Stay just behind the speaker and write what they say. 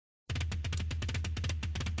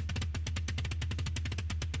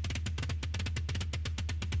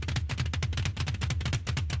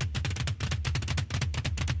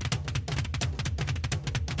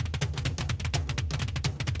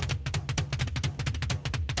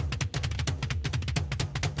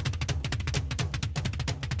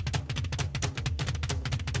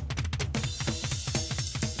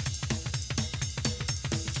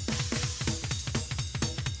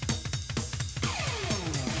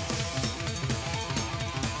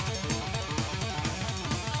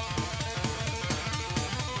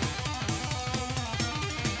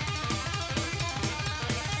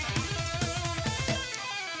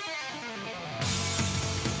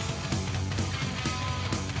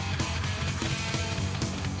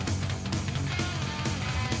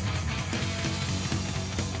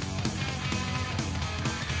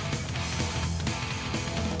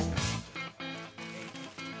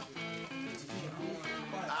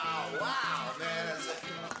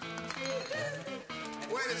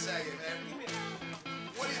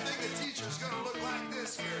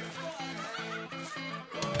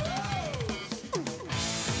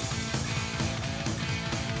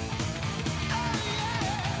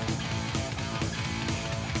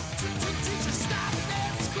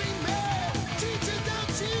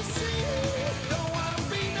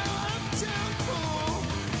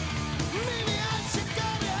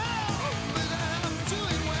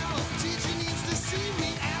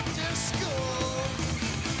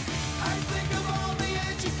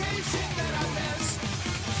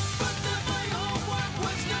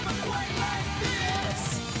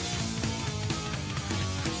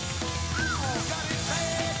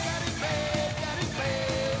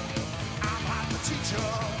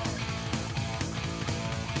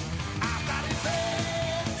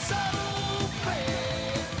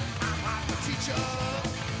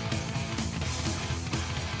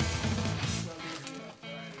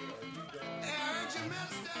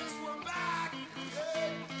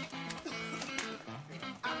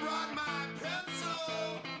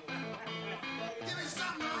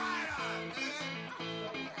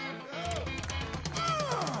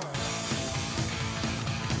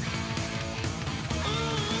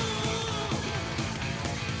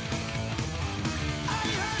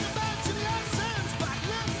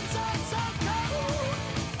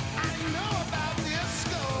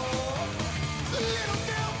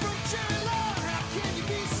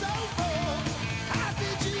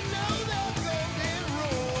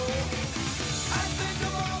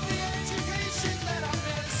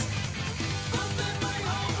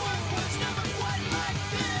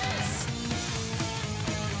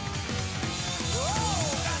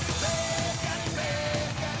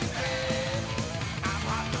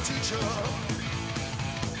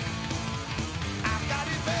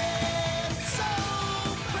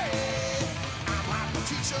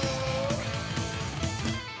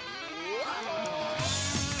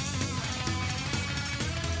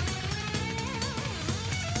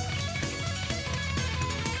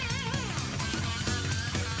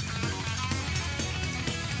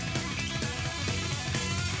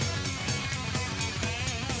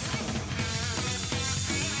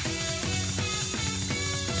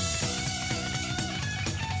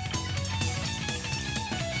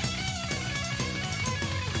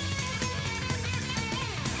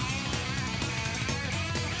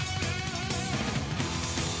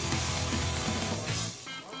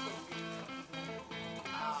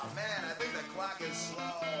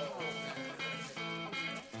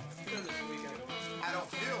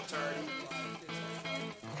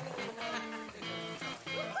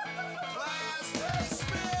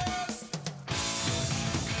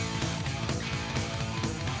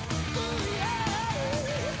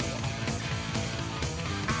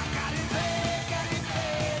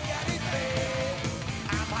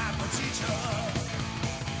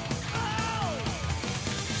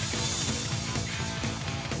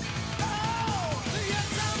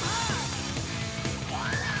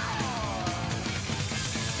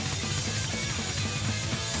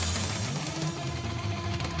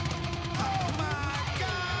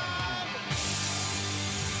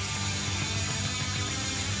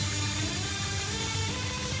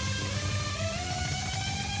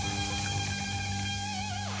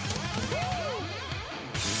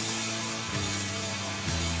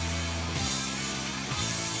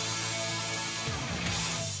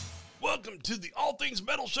to the All Things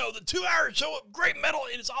Metal Show, the 2-hour show of great metal,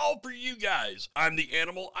 and it's all for you guys. I'm the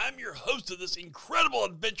Animal. I'm your host of this incredible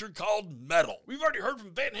adventure called Metal. We've already heard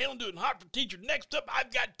from Van Halen doing Hot for Teacher. Next up,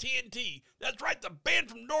 I've got TNT. That's right, the band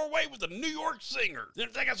from Norway with a New York singer. Then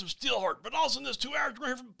I got some Steelheart, but also in this 2 hours, we're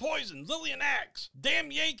going to hear from Poison, Lillian Axe,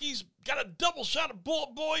 Damn Yankees, got a double shot of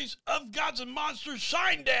Bullet Boys, Of Gods and Monsters,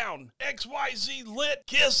 Shinedown, XYZ Lit,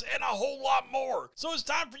 Kiss, and a whole lot more. So it's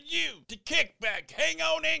time for you to kick back, hang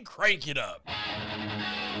on, and crank it up.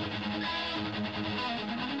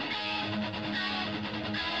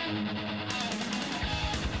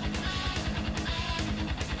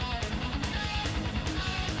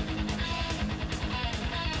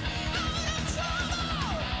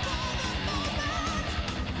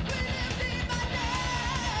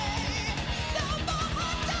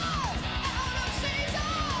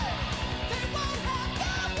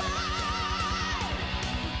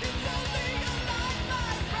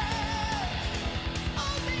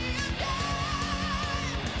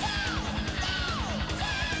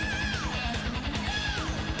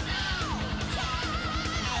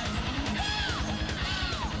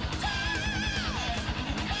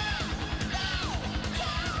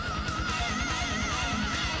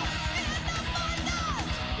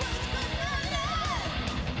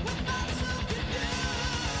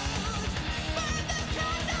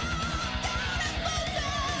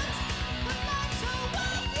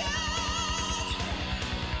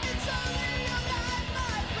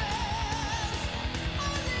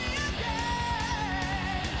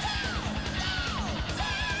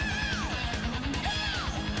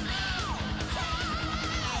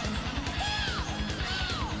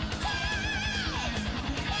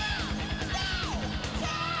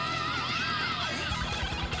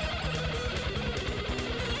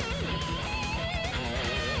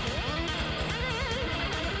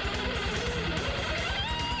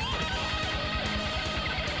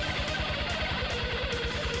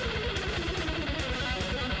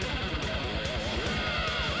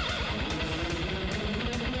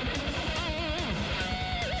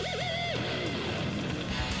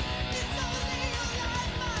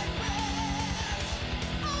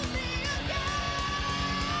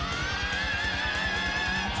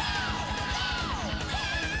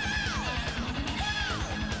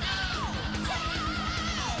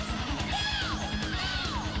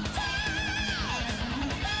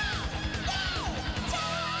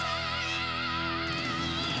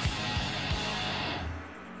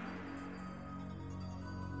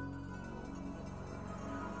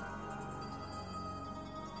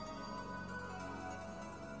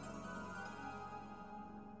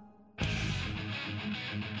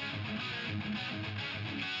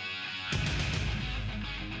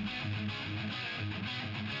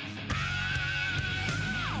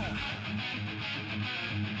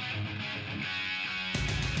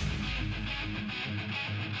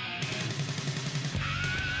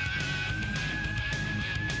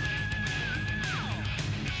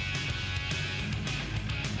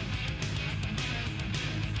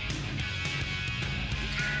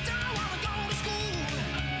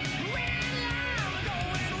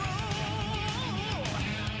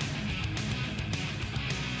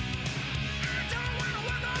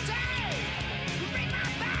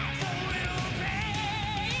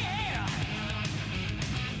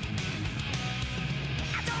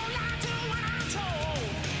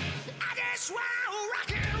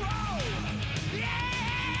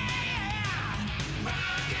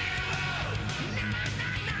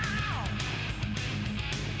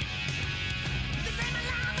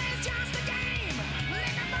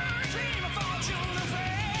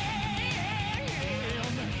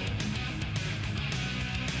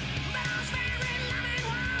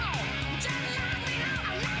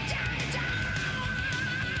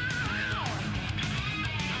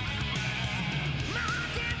 My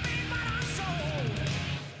dear, but I'm so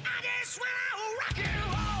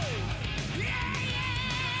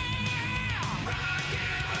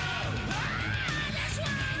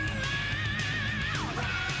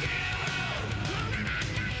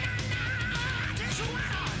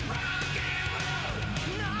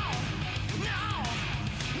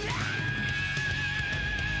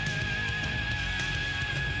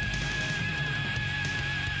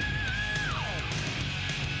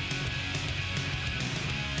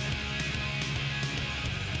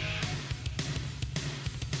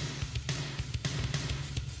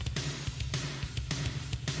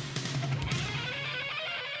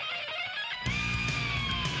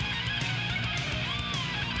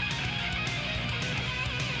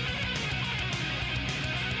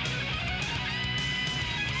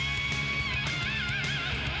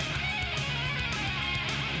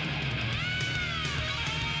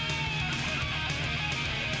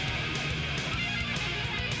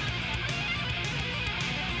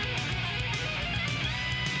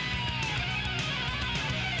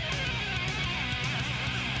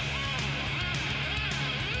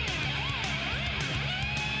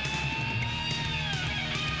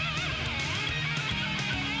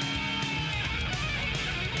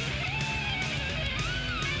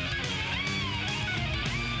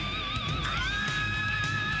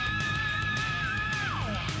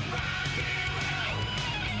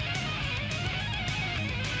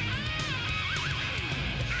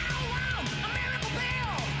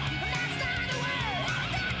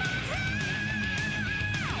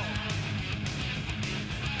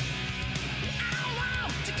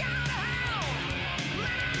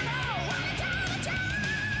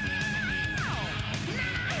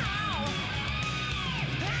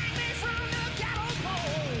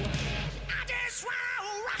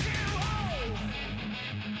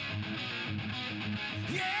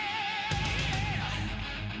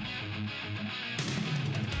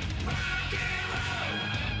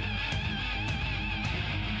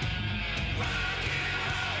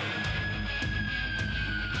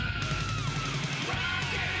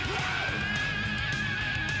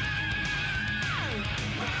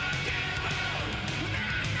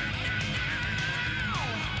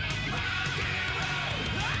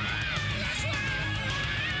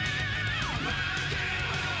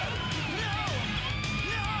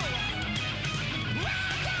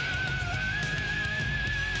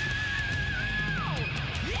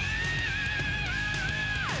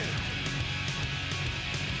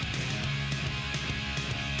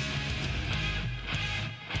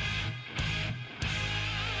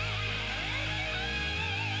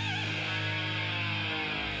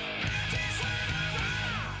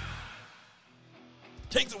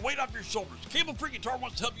Take the weight off your shoulders. Cable-free guitar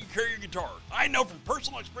wants to help you carry your guitar. I know from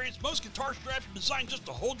personal experience, most guitar straps are designed just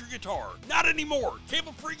to hold your guitar. Not anymore.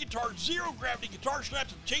 Cable-free guitar, zero-gravity guitar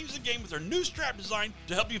straps have changed the game with their new strap design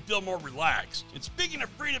to help you feel more relaxed. And speaking of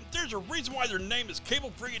freedom, there's a reason why their name is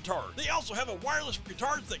Cable-free Guitar. They also have a wireless for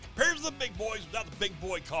guitars that compares to the big boys without the big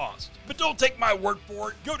boy cost. But don't take my word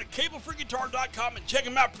for it. Go to cablefreeguitar.com and check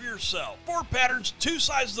them out for yourself. 4 patterns, 2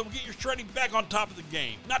 sizes that will get your shredding back on top of the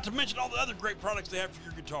game. Not to mention all the other great products they have for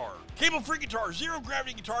your guitar. Cable-free guitar,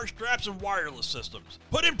 zero-gravity guitar straps, and wireless systems.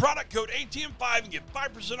 Put in product code ATM5 and get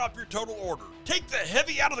 5% off your total order. Take the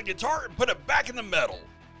heavy out of the guitar and put it back in the metal.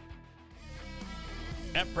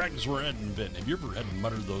 At Practice We're at an event, have you ever had to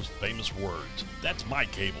mutter those famous words? That's my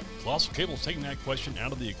cable. Colossal Cable is taking that question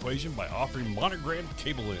out of the equation by offering monogrammed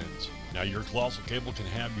cable ends. Now your Colossal Cable can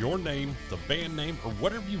have your name, the band name, or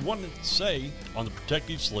whatever you want it to say on the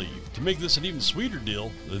protective sleeve. To make this an even sweeter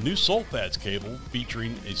deal, the new Sulfats cable,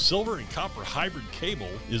 featuring a silver and copper hybrid cable,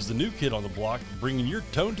 is the new kid on the block, bringing your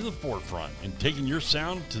tone to the forefront and taking your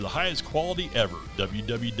sound to the highest quality ever.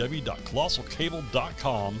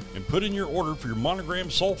 www.colossalcable.com and put in your order for your monogram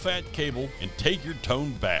Sulfat cable and take your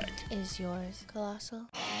tone back. Is yours colossal?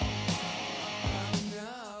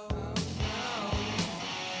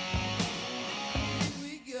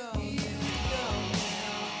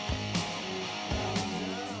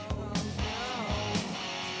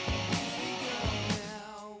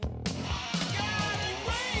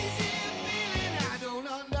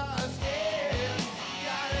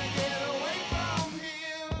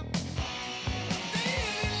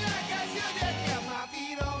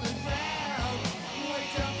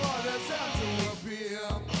 Waiting for the sun to appear.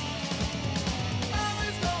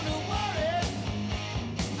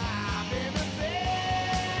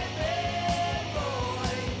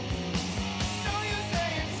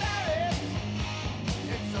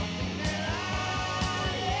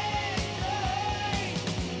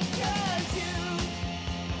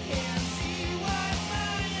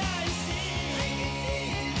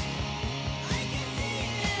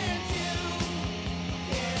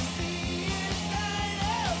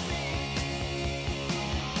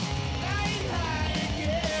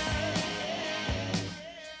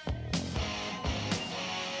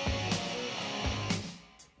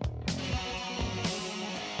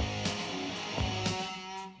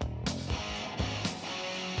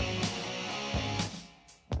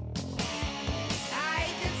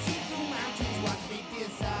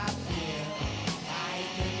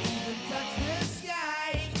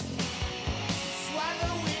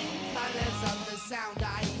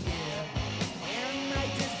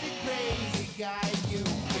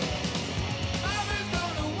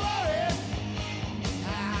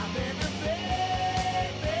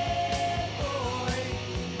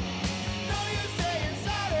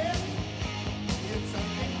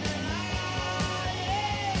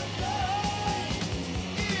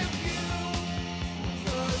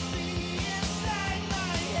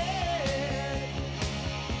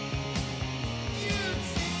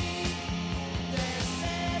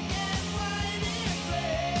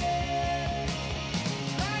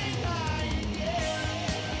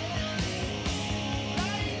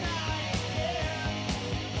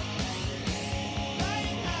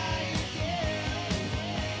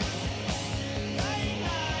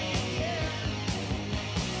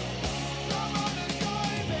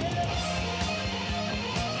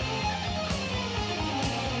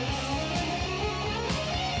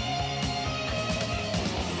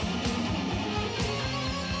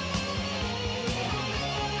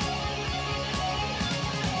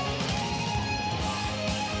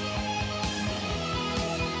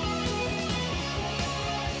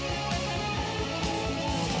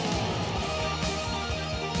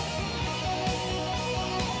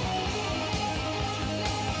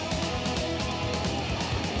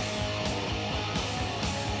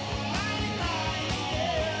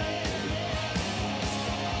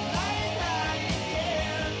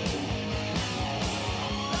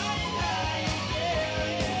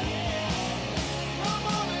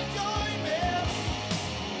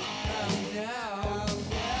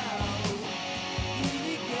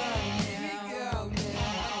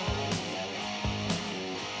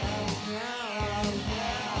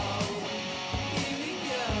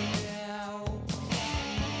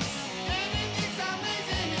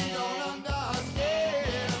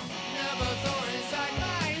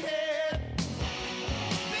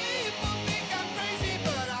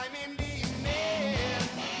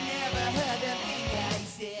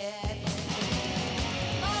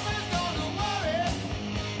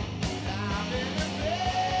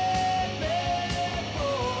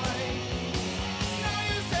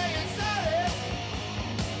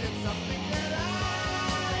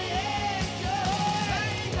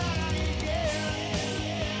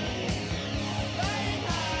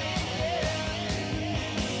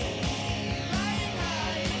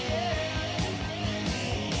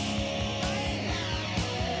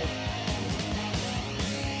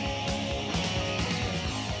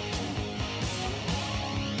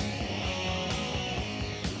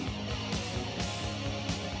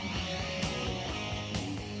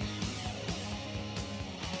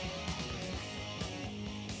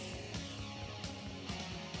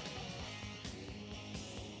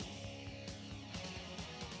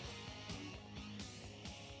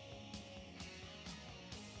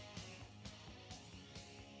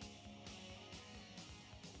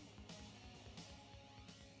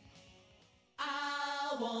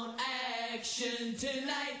 want action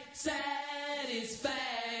tonight, satisfaction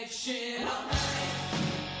all night.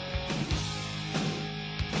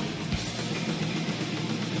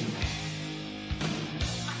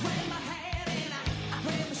 I grab my hat and I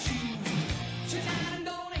grab my shoes. Tonight I'm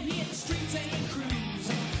gonna hit the streets and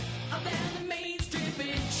cruise. I'm down the main strip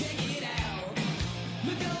and check it out.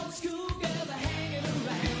 Look at all the schoolgirls are hanging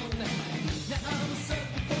around. Now I'm a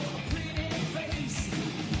sucker for a pretty face.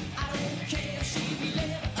 I don't care if she be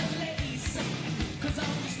leather or lace, 'cause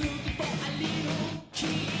I'm just looking for a little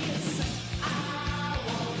kiss. I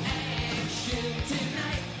want action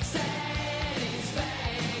tonight, satisfaction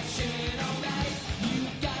all night. You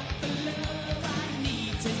got the love I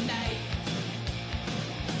need tonight.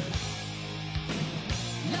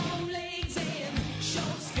 Long legs and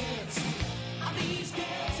short skirts. All these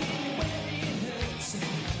girls hit me where it hurts.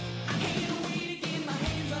 I can't wait to get my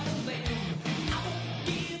hands on them. I won't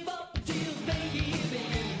give up until they give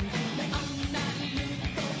in. Now I'm not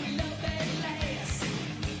looking for love that lasts.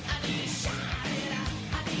 I need a shot and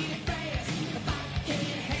I need it fast. If I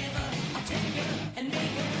can't have her, I'll take her and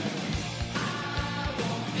make her. I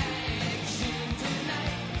want action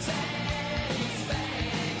tonight, satisfaction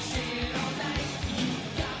all night. You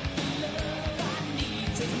got the love I need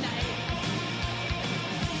tonight.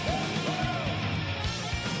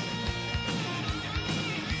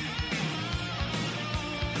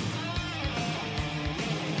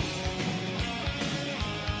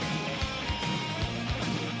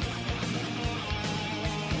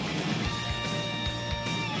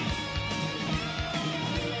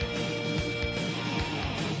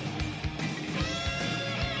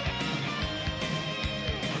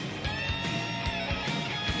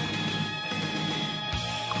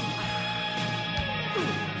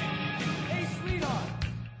 Hey, sweetheart,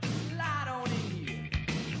 slide on in here.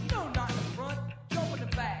 No, not in the front, jump in the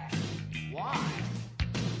back. Why?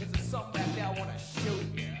 There's something back there I want to show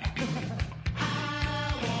you. I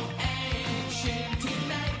want action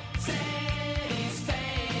tonight, satisfaction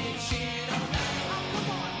all night. Oh, come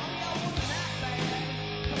on, honey, I wasn't that bad.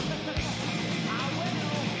 I will.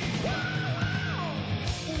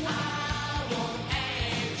 I want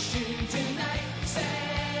action tonight,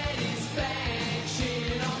 satisfaction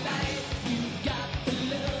all night. You got the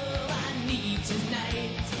love I need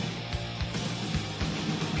tonight.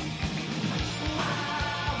 I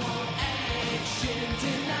want action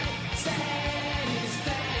tonight, satisfaction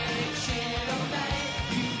all night.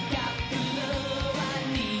 You got the love I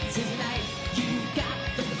need tonight. You got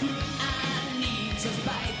the fruit I need to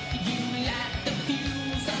bite. You light the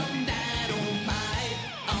fuse on dynamite.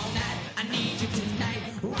 All night I need you tonight.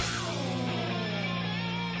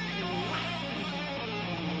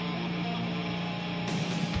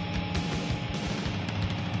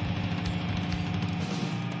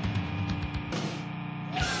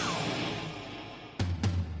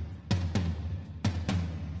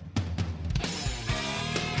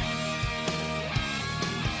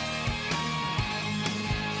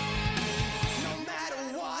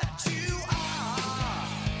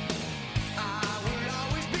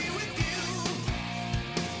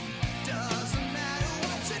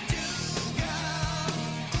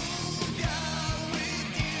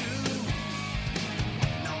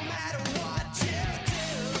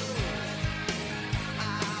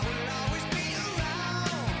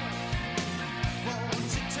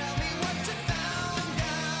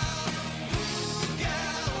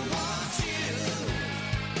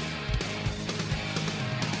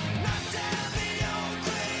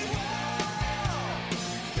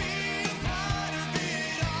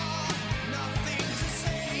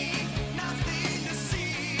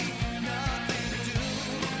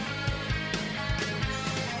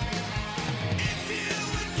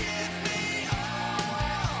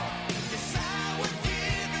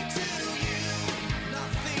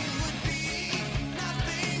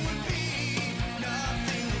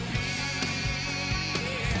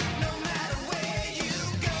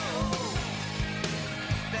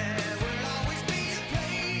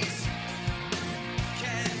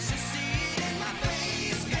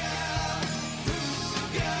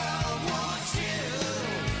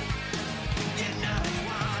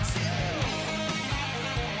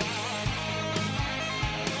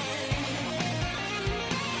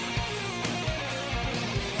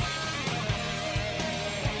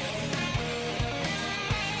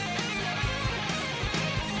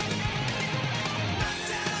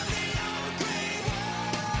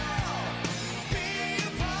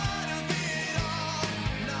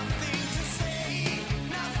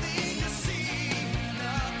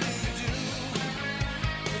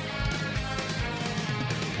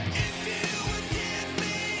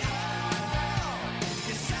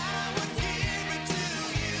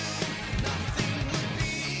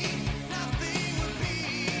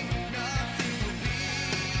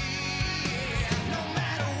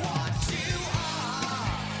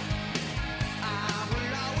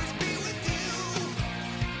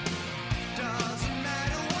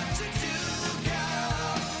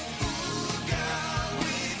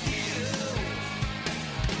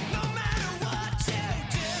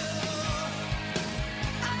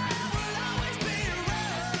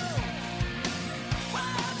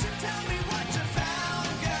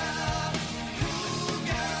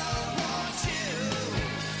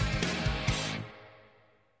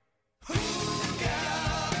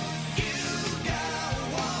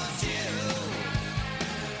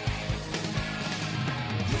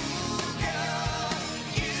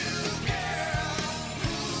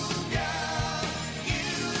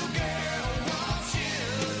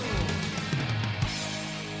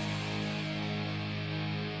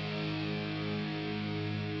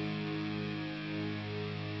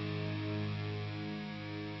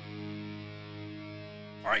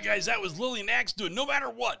 All right, guys, that was Lillian Axe doing No Matter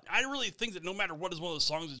What. I really think that No Matter What is one of those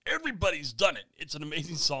songs that everybody's done it. It's an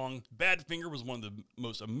amazing song. Badfinger was one of the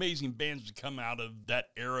most amazing bands to come out of that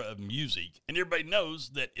era of music. And everybody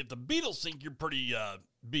knows that if the Beatles think you're pretty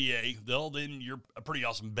BA, then you're a pretty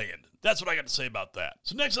awesome band. That's what I got to say about that.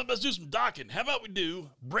 So next up, let's do some docking. How about we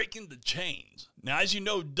do Breaking the Chains? Now, as you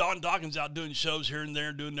know, Don Dawkins out doing shows here and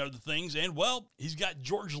there, doing other things. And, well, he's got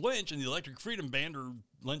George Lynch and the Electric Freedom Band, or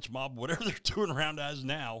Lynch Mob, whatever they're touring around as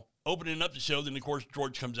now, opening up the show. Then, of course,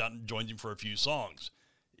 George comes out and joins him for a few songs.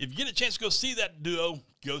 If you get a chance to go see that duo,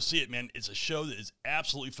 go see it, man. It's a show that is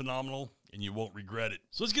absolutely phenomenal, and you won't regret it.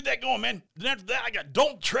 So let's get that going, man. Then after that, I got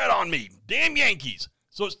Don't Tread on Me, Damn Yankees.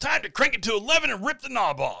 So it's time to crank it to 11 and rip the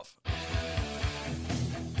knob off.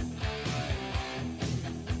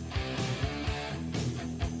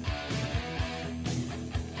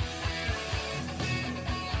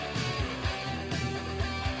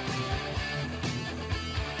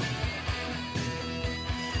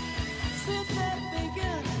 Sit there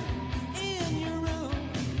thinking in your room.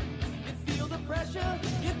 You feel the pressure,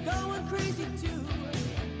 you're going crazy too.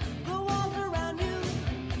 The walls around you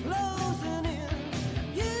closing in.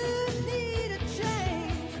 You need a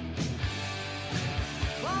change.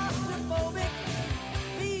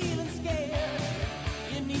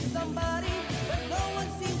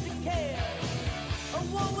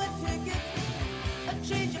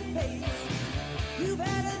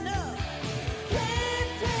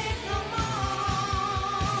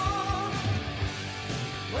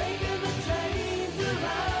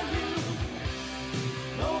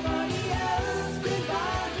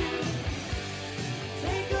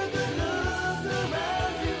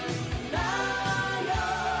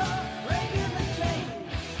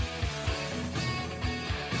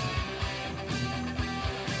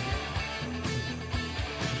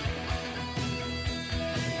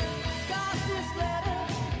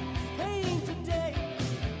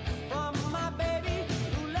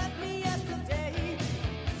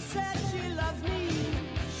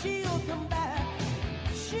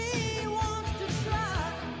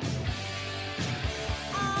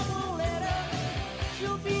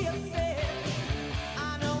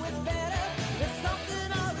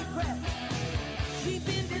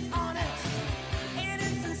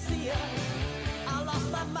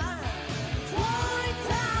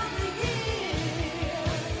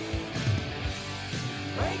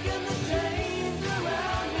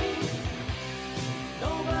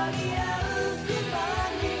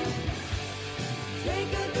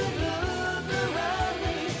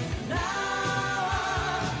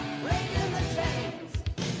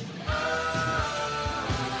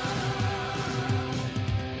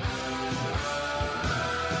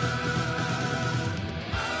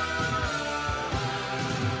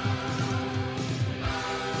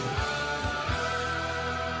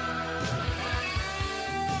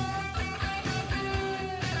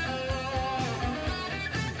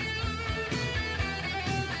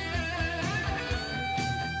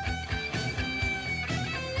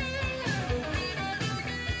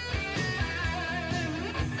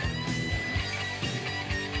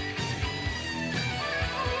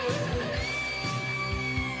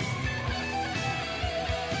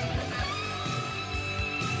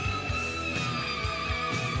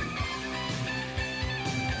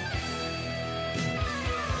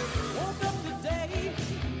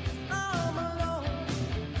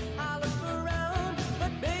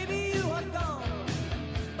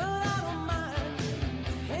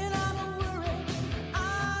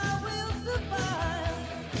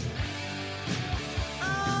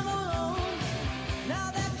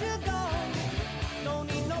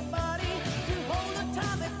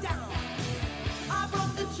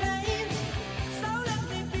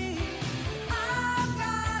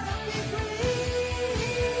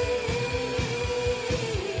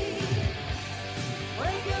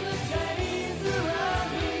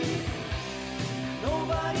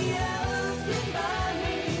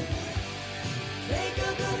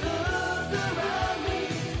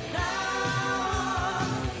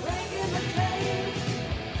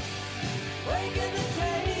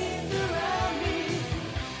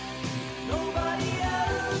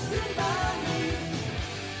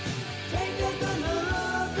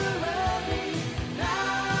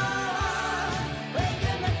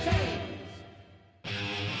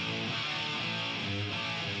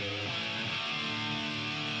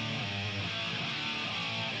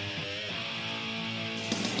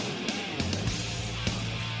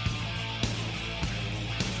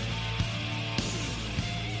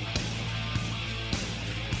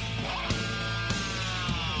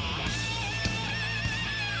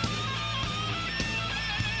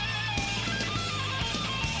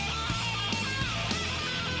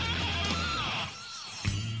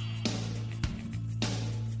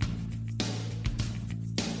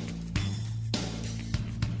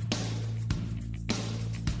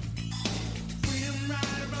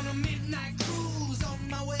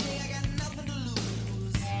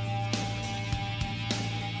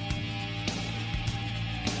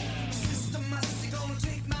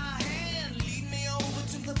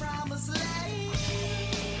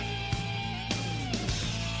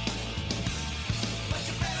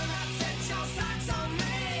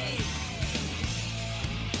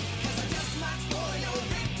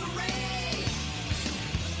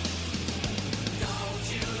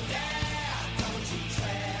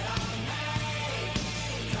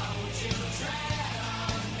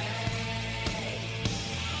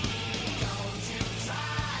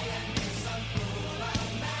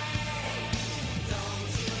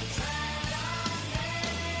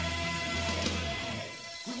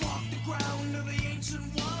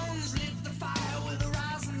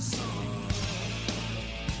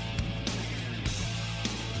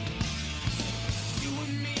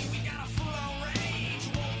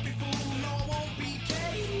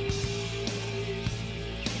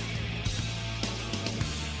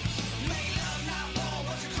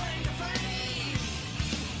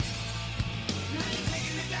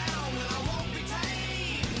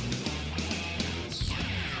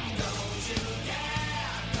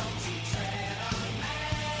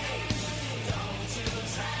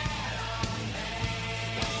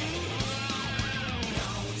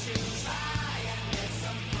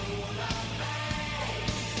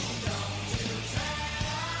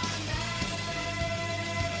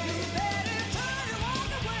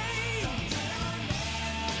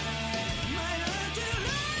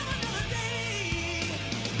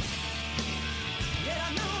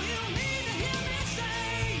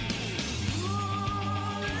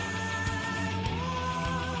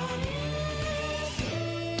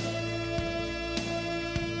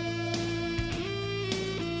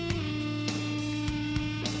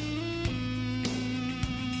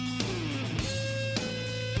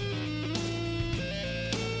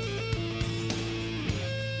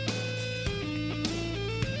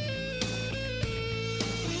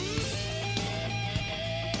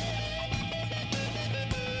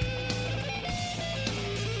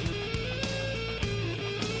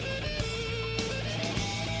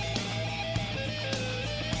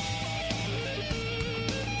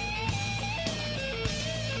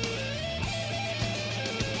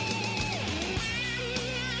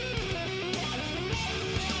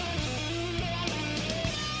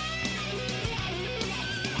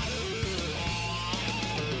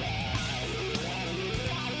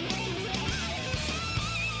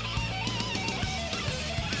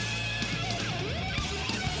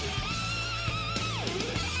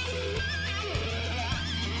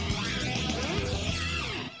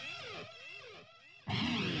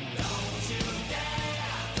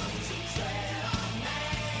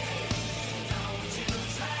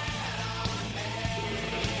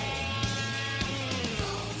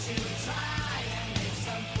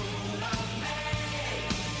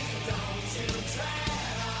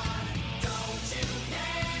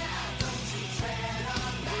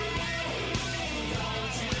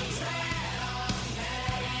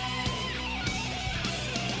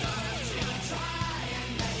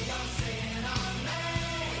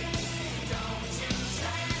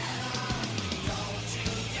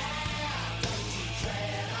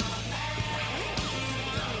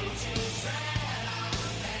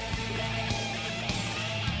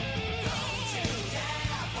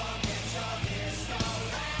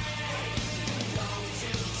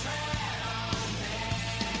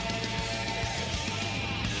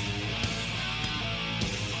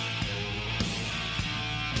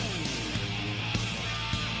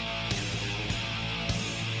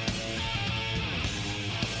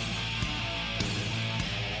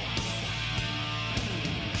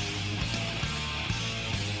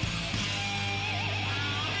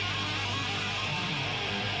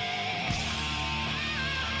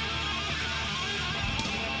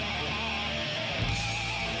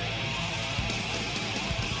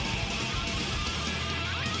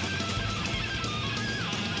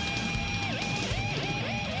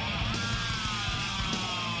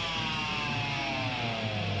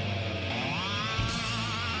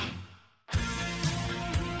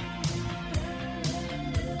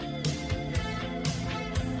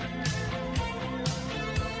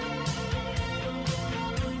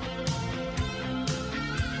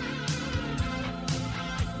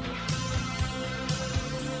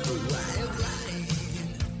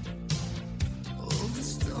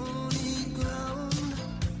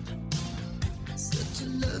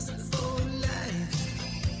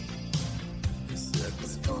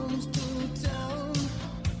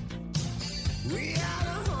 We are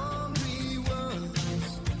the hungry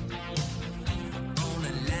ones on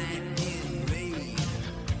a lightning rain,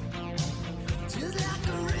 just like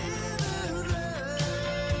a river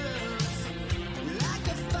runs, like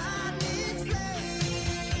a fire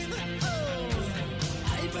flame. Oh,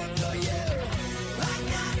 I burn for you. I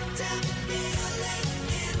got that feeling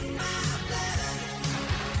in my blood.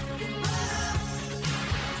 Oh,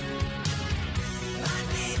 I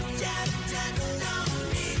need your touch, don't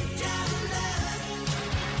need your love.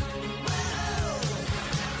 Whoa,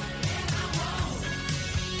 and I want,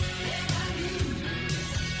 and I need,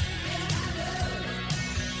 and I love,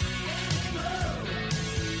 and more.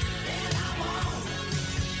 And I want,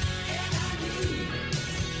 and I need,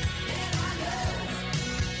 and I love,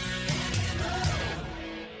 and more.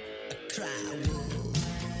 I cry wolf,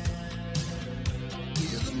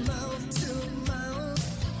 give a mouth to mouth,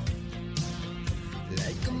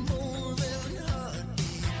 like a moving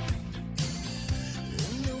heartbeat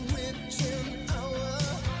in the witching hour.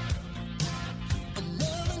 I'm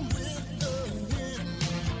loving with the wind,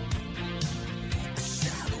 a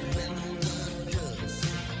shadow in the dust.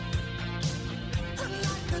 I'm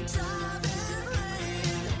like the driving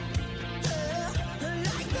rain,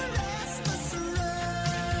 like the restless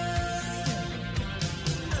rust.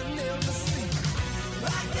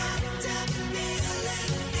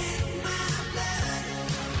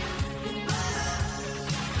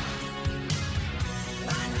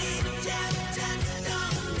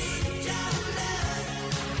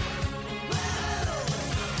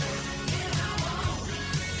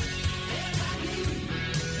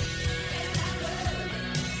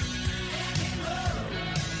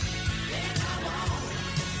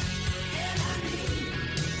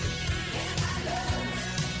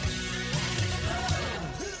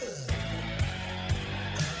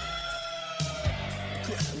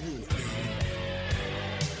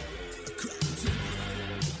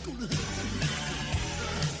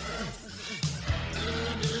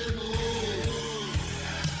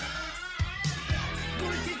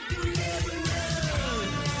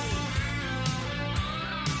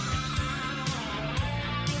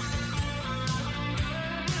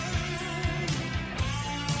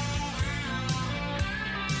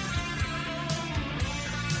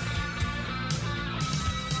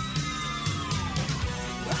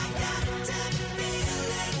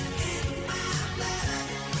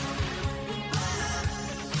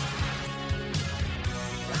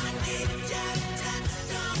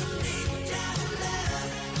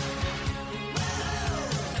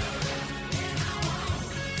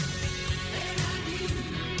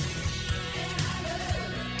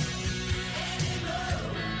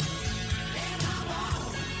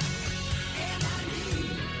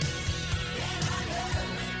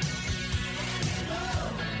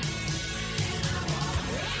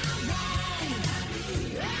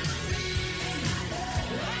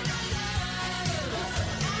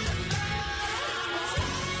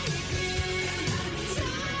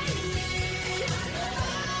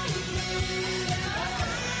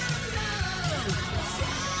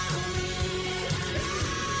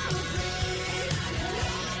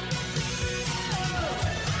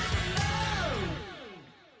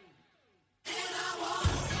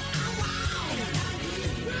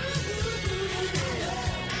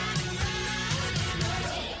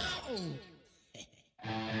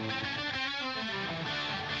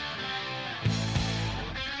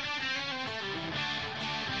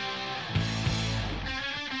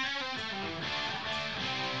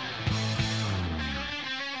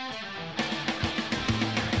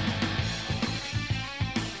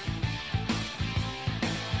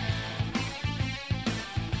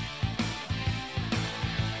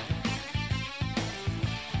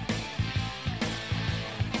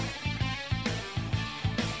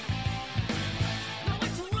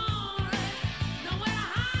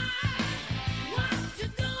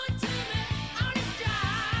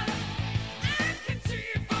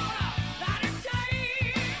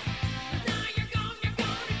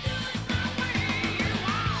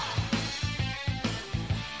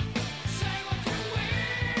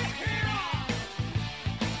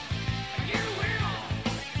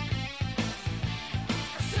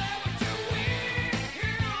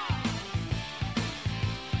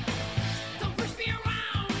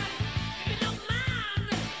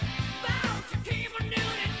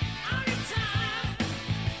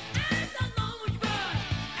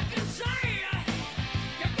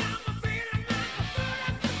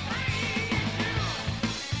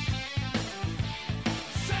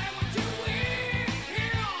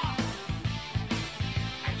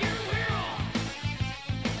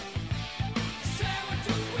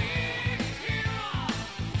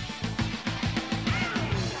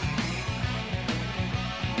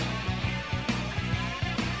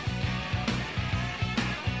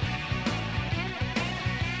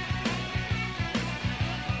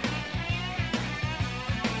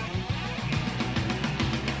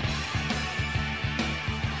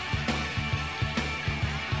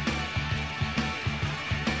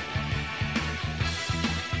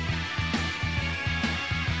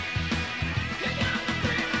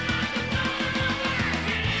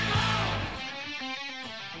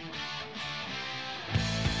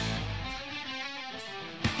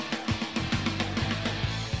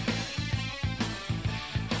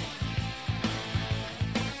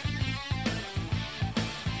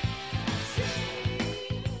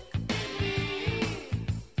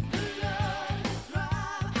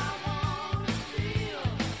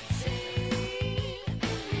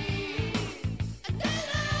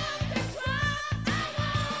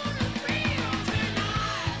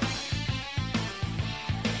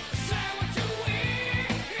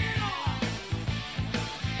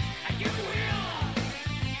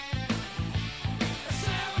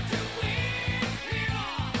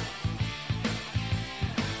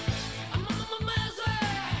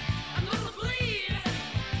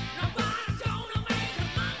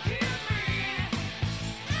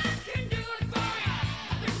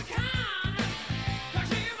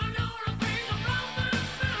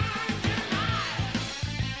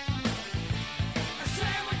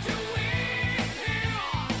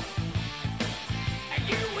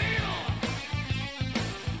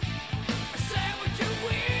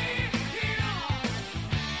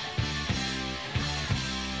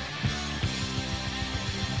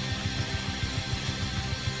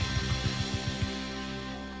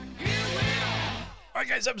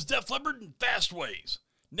 Alright guys, that was Def Leppard and Fast Ways.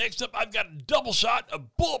 Next up, I've got a double shot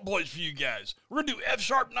of Bullet Boys for you guys. We're going to do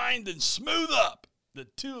F#9, then Smooth Up, the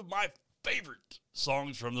two of my favorite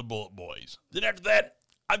songs from the Bullet Boys. Then after that,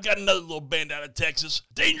 I've got another little band out of Texas,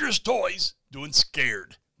 Dangerous Toys, doing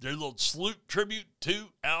Scared. Their little salute tribute to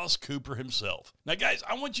Alice Cooper himself. Now, guys,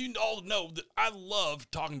 I want you all to know that I love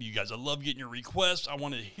talking to you guys. I love getting your requests. I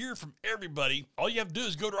want to hear from everybody. All you have to do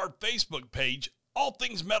is go to our Facebook page, All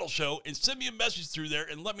Things Metal Show, and send me a message through there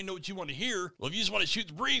and let me know what you want to hear. Well, if you just want to shoot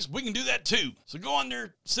the breeze, we can do that too. So go on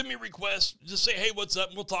there, send me a request, just say, hey, what's up,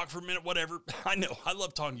 and we'll talk for a minute, whatever. I know, I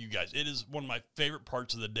love talking to you guys. It is one of my favorite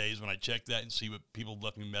parts of the day is when I check that and see what people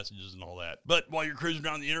left me messages and all that. But while you're cruising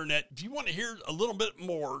around the internet, if you want to hear a little bit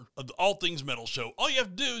more of the All Things Metal Show, all you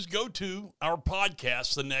have to do is go to our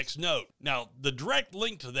podcast, The Next Note. Now, the direct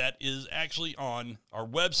link to that is actually on our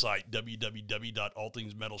website,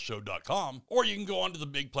 www.allthingsmetalshow.com, or you can go onto the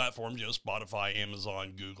big platforms, Spotify,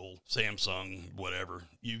 Amazon, Google, Samsung, whatever.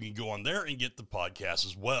 You can go on there and get the podcast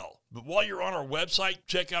as well. But while you're on our website,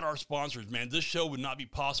 check out our sponsors, man. This show would not be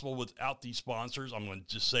possible without these sponsors. I'm going to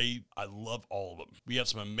just say I love all of them. We have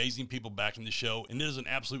some amazing people backing the show, and it is an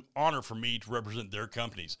absolute honor for me to represent their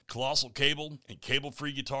companies. Colossal Cable and Cable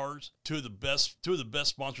Free Guitars, two of the best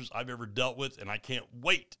sponsors I've ever dealt with, and I can't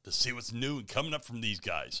wait to see what's new and coming up from these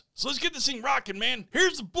guys. So let's get this thing rocking, man.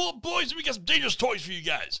 Here's the Bullet Boys, and we got some dangerous toys for you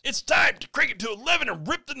guys. It's time to crank it to 11 and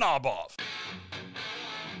rip the knob off.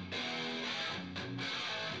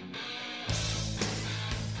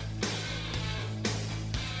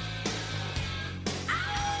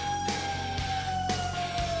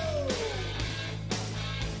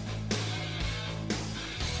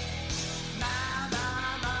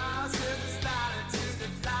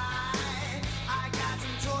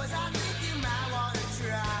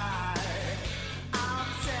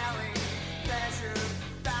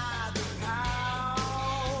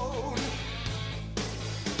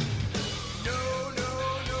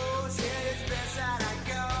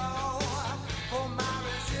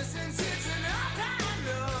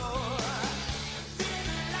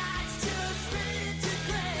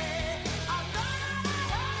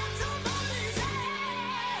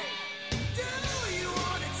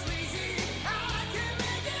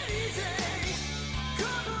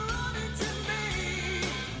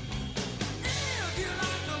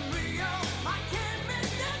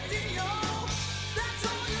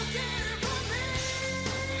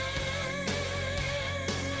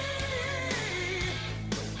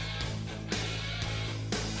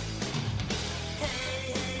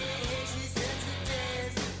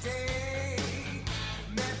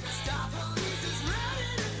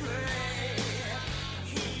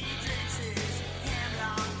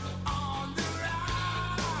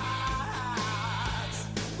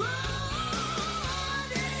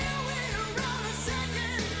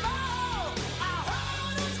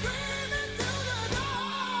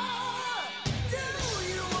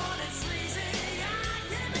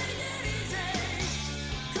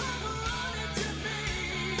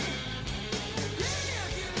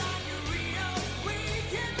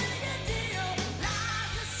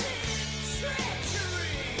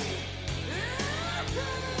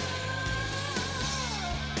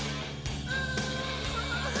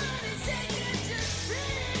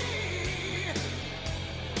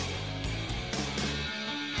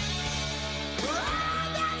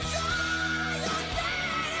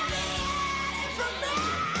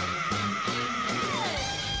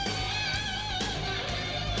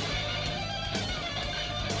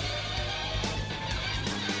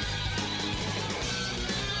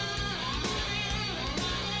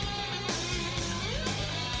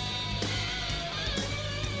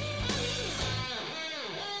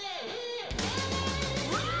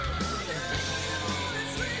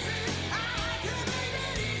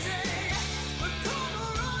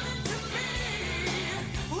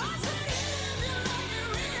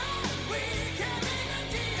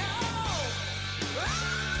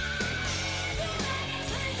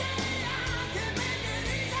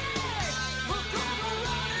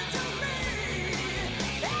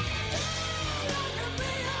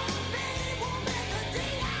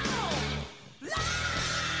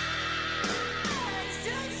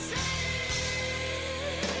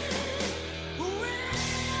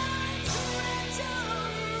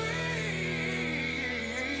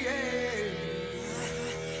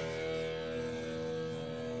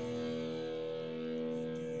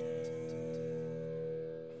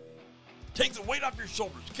 Take the weight off your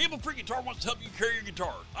shoulders. Cable Free Guitar wants to help you carry your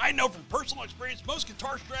guitar. I know from personal experience, most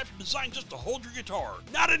guitar straps are designed just to hold your guitar.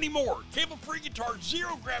 Not anymore. Cable Free Guitar's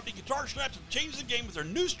zero gravity guitar straps have changed the game with their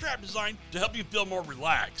new strap design to help you feel more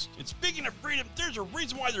relaxed. And speaking of freedom, there's a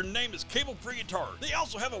reason why their name is Cable Free Guitar. They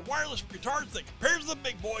also have a wireless for guitars that compares to the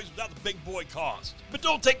big boys without the big boy cost. But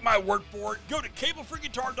don't take my word for it. Go to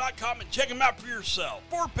cablefreeguitar.com and check them out for yourself.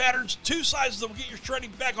 4 patterns, 2 sizes that will get your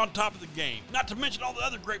shredding back on top of the game. Not to mention all the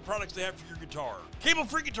other great products they have for your guitar. Cable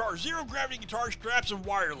Free Guitar, zero gravity guitar straps and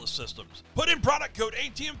wireless systems. Put in product code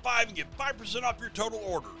ATM5 and get 5% off your total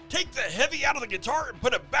order. Take the heavy out of the guitar and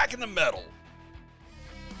put it back in the metal.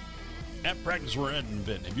 At Practice We're at an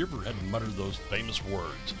event, have you ever had to mutter those famous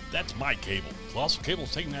words? That's my cable. Colossal Cable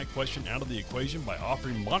is taking that question out of the equation by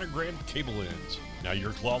offering monogrammed cable ends. Now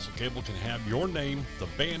your Colossal Cable can have your name, the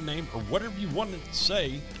band name, or whatever you want it to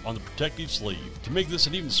say on the protective sleeve. To make this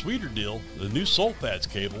an even sweeter deal, the new Soulfats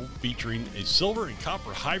cable, featuring a silver and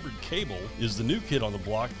copper hybrid cable, is the new kid on the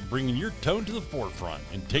block, bringing your tone to the forefront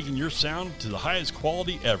and taking your sound to the highest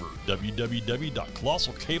quality ever.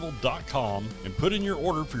 www.colossalcable.com and put in your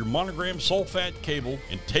order for your monogrammed Soulfat cable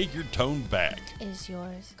and take your tone back. Is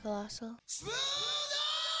yours Colossal? Smooth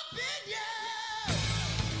opinion.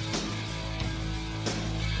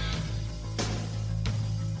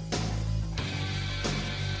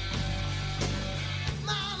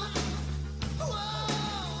 Mama, whoa.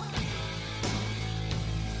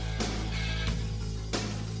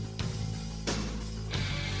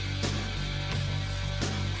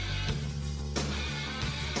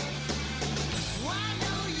 I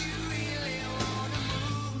know you really wanna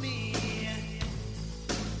move me.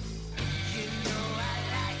 You know I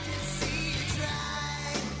like to see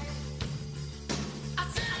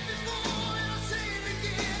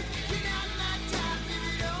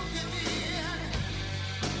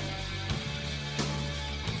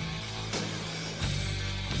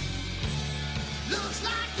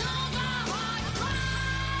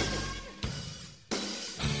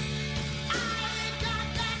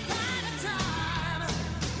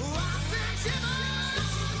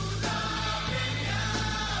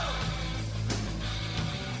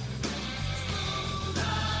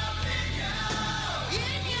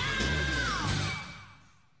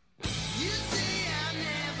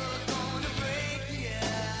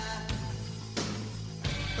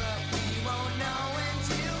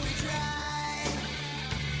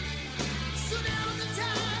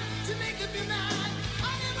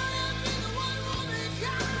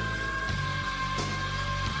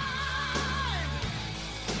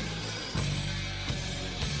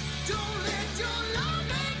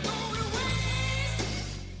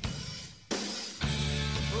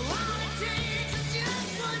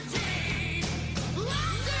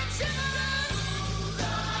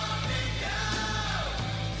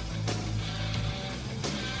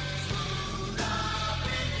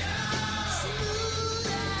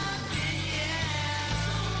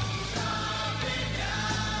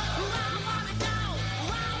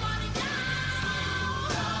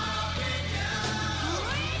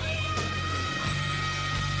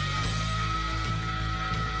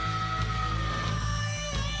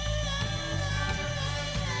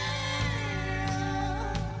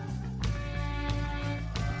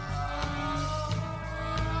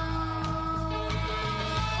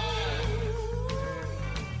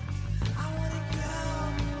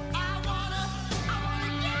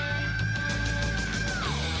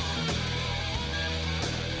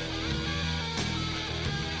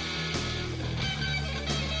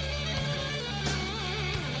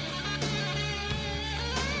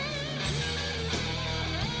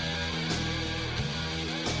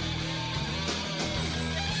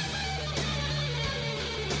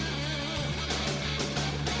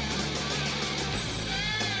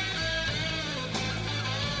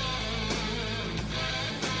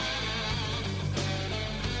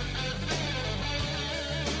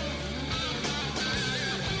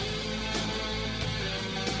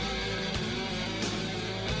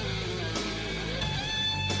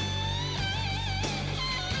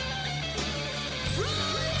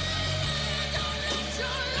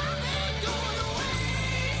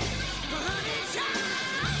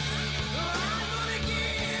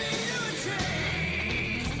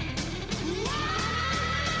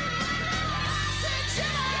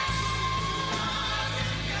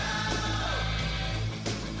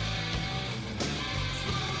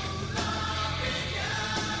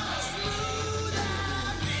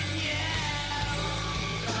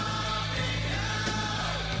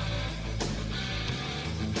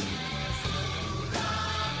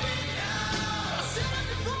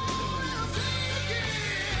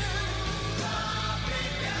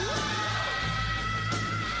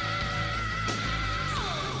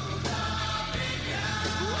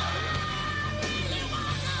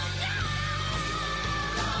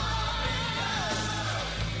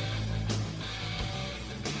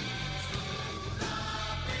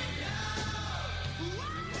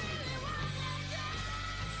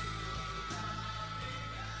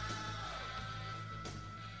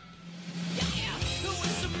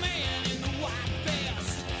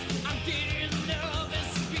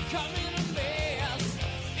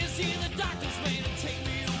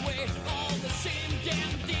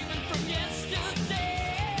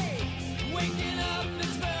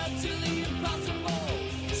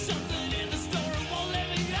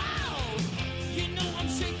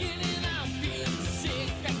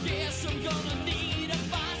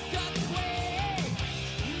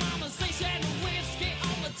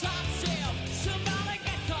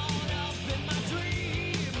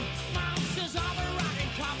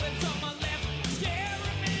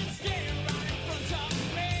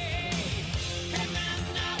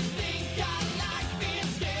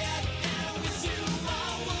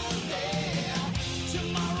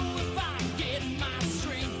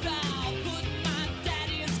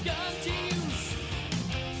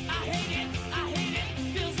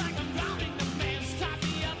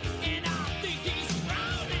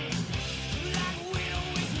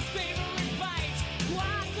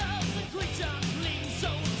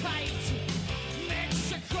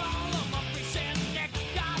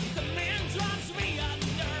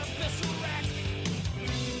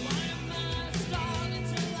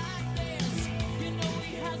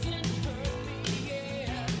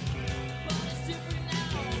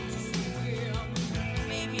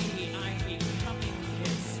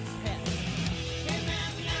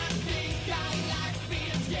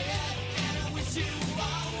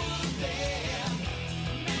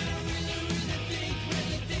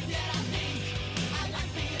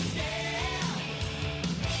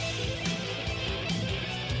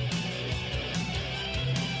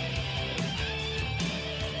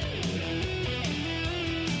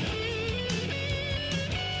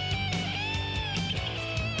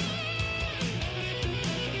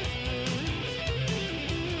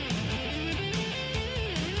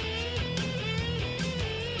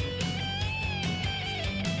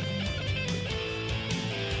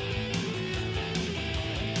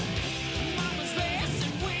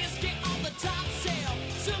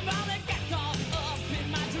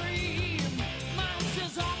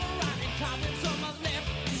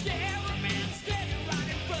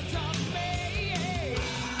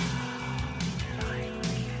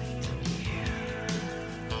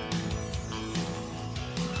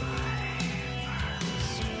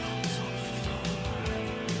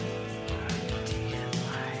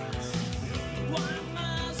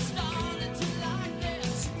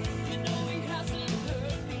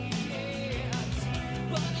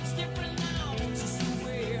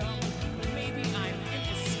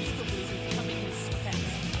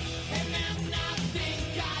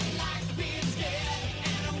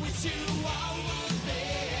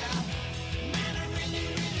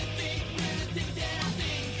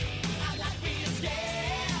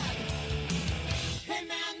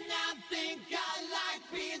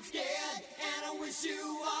wish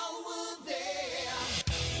you all were there.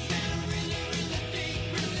 And I really think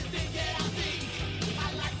that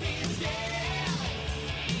I like being scared.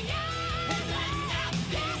 And I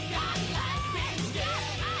think I like being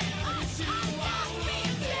scared. And I wish you all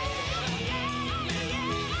were there.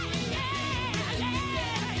 I like being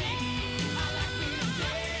scared. And I like being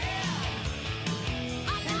scared.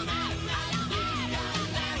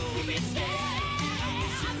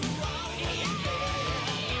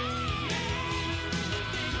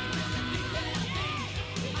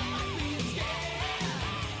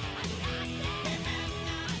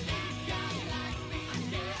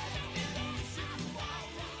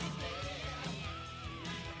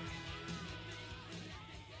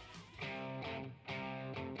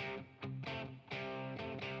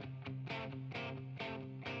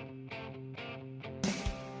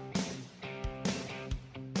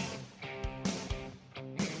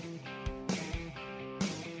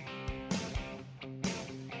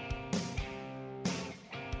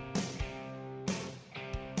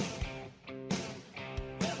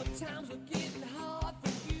 Well, the times are getting hard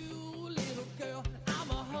for you, little girl. I'm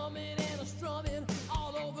a humming and a strumming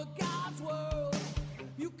all over God's world.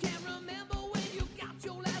 You can't remember when you got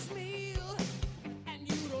your last meal, and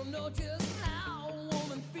you don't know just how a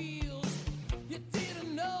woman feels. You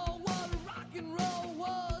didn't know what rock and roll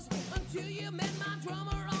was until you met my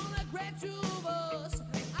drummer on a great tour bus.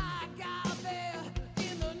 I got there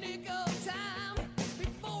in the nick of time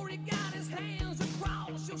before he got his hands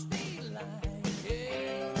across your state line.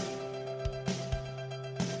 Yeah.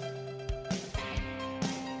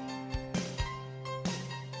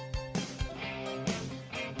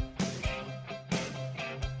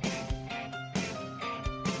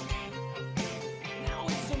 Now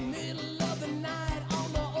it's the middle of the night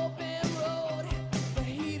on the open road. The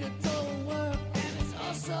heater don't work and it's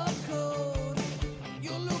all so cold.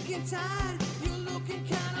 You're looking tired, you're looking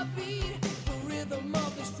kinda beat. The rhythm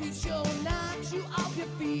of the street show knocks you off your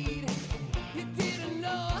feet. You didn't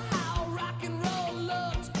know how rock and roll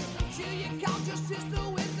looked until you caught your sister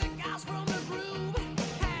with the guys from the groove.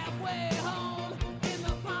 Halfway home in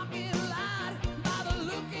the parking lot, by the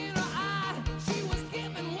look in her eye, she was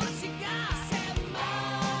giving what she got. Said, my,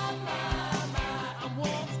 I'm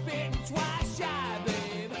once bitten, twice shy,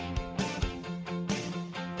 babe.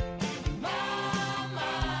 My,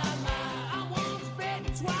 I'm once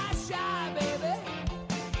bitten, twice shy, baby.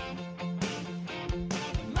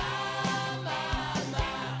 My,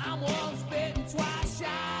 I'm once bitten, twice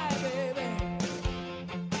shy, baby.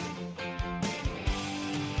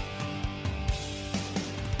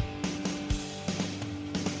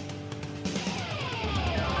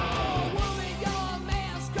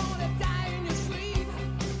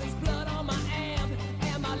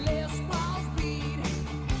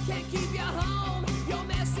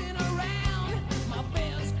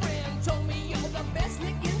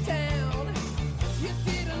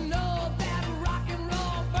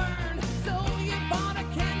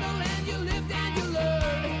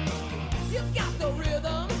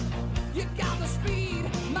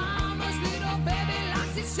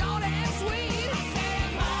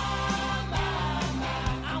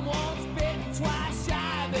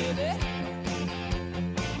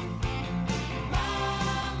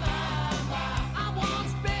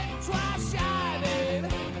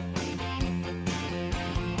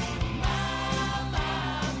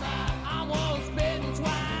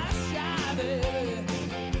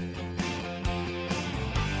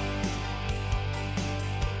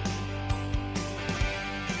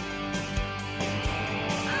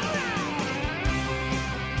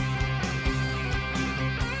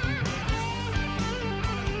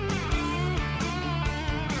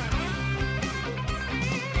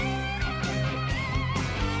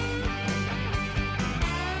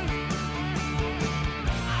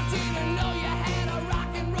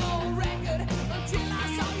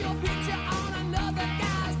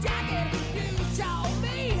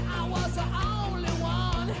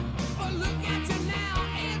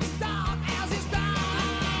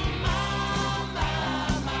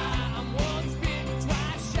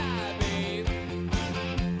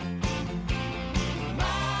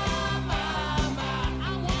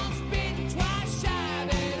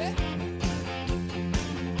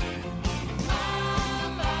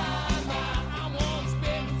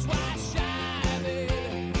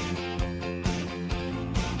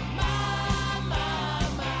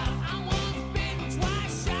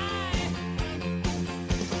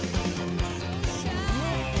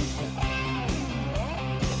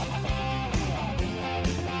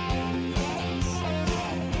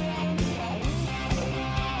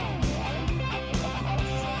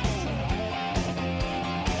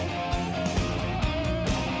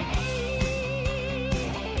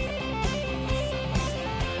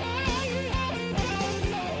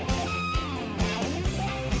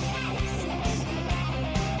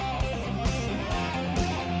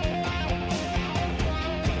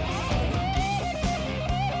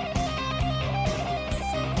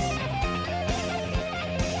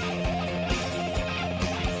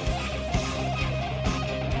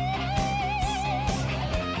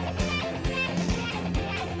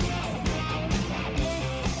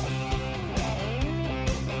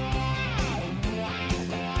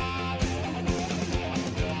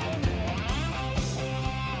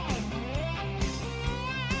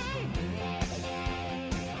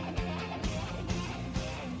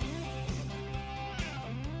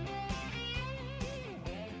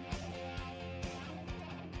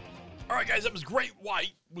 All right, guys, that was Great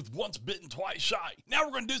White with Once Bitten, Twice Shy. Now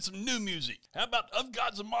we're going to do some new music. How about Of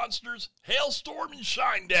Gods and Monsters, Hailstorm, and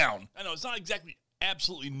Shinedown? I know it's not exactly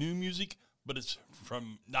absolutely new music, but it's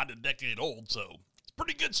from not a decade old, so it's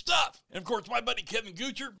pretty good stuff. And of course, my buddy Kevin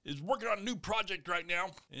Gucher is working on a new project right now,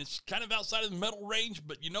 and it's kind of outside of the metal range,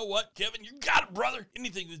 but you know what, Kevin, you got it, brother.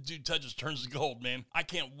 Anything this dude touches turns to gold, man. I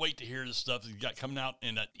can't wait to hear this stuff he's got coming out,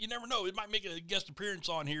 and you never know, it might make a guest appearance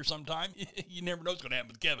on here sometime. You never know what's going to happen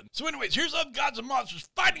with Kevin. So anyways, here's Of Gods and Monsters,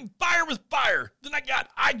 Fighting Fire with Fire. Then I got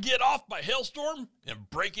I Get Off by Hailstorm and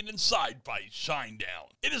Breaking Inside by Shinedown.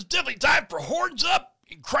 It is definitely time for Horns Up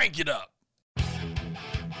and Crank It Up.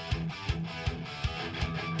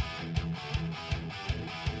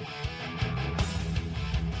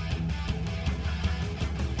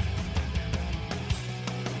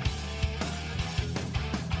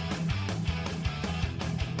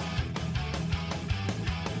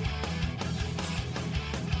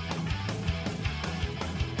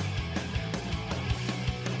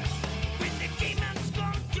 When the demons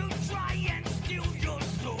come to try and steal your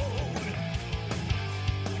soul,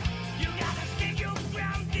 you gotta stand your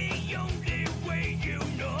ground the only way you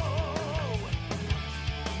know.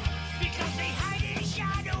 Because they hide in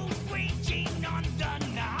shadows waiting on the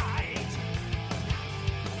night,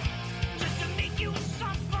 just to make you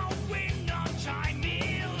suffer when the time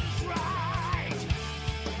is right.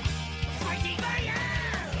 Fighting fire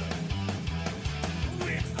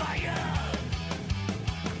with fire.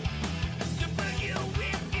 To burn you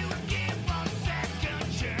if you give a second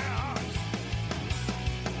chance.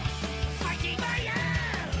 Fighting fire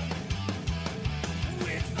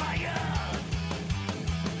with fire.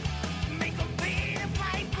 Make 'em pay the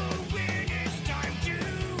piper when it's time to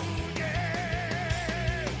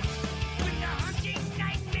dance. When the hunting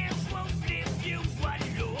nightmares won't leave you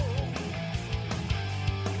alone,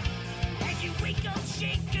 as you wake up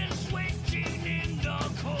shaking, sweating in the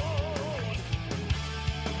cold.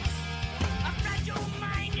 A fragile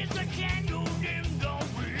mind is a candle in the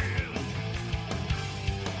wind.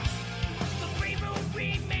 The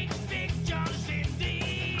bravery makes victors in the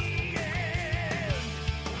end.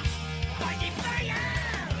 Fighting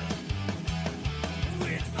fire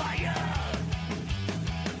with fire.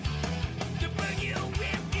 To burn you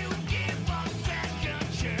if you give a second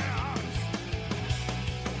chance.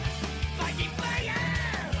 Fighting fire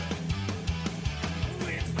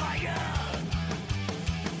with fire.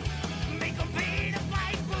 Make 'em pay the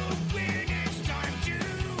piper when it's time to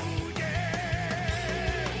dance.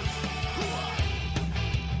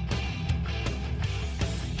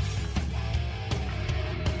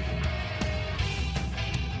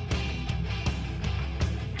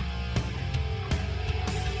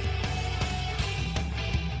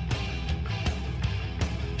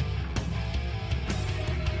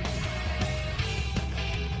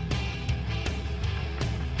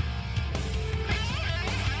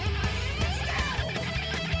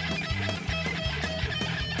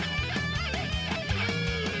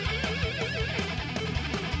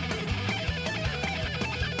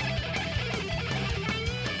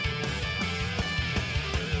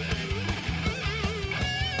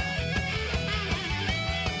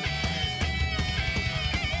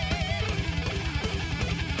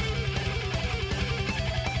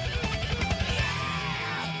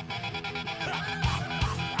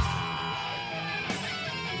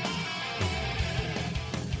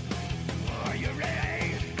 Are you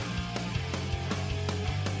ready?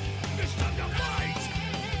 It's time to fight!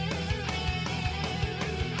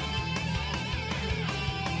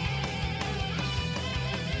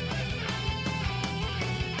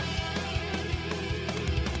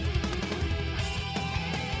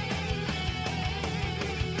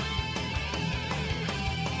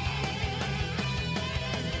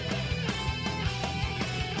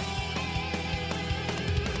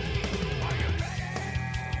 Are you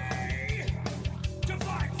ready to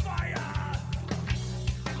fight fire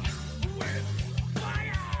with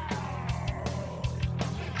fire?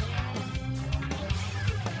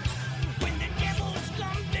 When the devils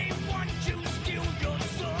come, they want to steal your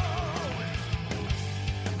soul.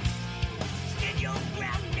 Stand your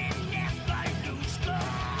ground and never lose control.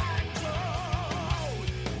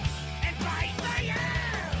 And fight fire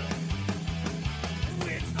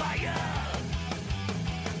with fire.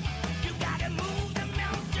 You gotta move the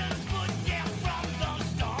mountains, put them from the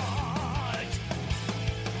start.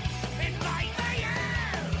 And fight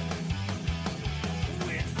fire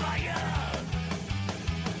with fire.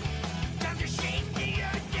 Time to shake the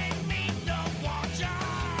earth and make the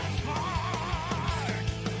waters part.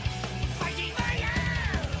 Fighting fire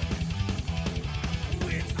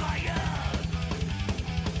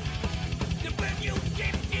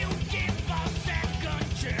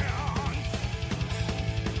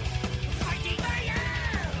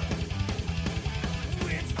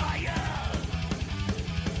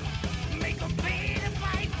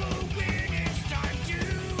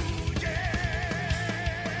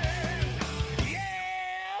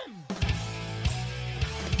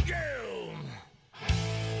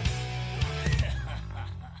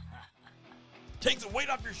Take the weight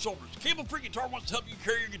off your shoulders. Cable-free Guitar wants to help you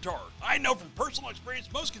carry your guitar. I know from personal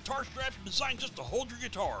experience, most guitar straps are designed just to hold your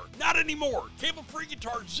guitar. Not anymore. Cable-free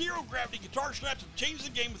Guitar's zero-gravity guitar straps have changed the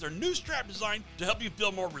game with their new strap design to help you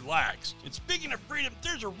feel more relaxed. And speaking of freedom,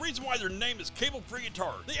 there's a reason why their name is Cable-free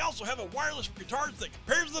Guitar. They also have a wireless for guitars that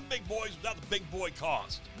compares to the big boys without the big boy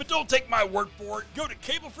cost. But don't take my word for it. Go to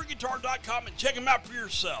cablefreeguitar.com and check them out for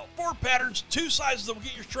yourself. 4 patterns, 2 sizes that will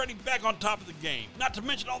get your shredding back on top of the game. Not to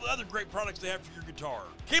mention all the other great products they have for your guitar.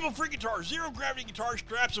 Cable-free Guitar, zero-gravity guitar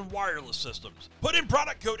straps, and wireless systems. Put in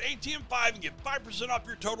product code ATM5 and get 5% off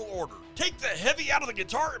your total order. Take the heavy out of the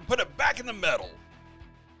guitar and put it back in the metal.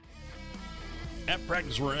 At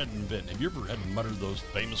Practice We're at Invent, have you ever had to mutter those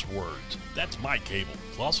famous words? That's my cable.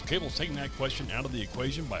 Colossal Cable is taking that question out of the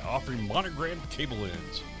equation by offering monogrammed cable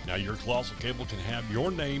ends. Now your Colossal Cable can have your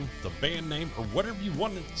name, the band name, or whatever you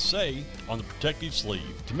want it to say on the protective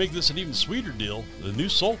sleeve. To make this an even sweeter deal, the new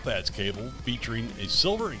Sulfats cable, featuring a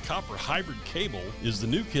silver and copper hybrid cable, is the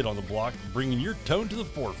new kid on the block, bringing your tone to the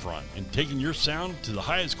forefront and taking your sound to the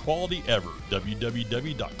highest quality ever.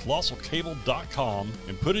 www.colossalcable.com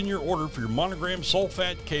and put in your order for your monogram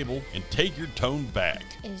Sulfat cable and take your tone back.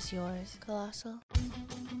 Is yours Colossal?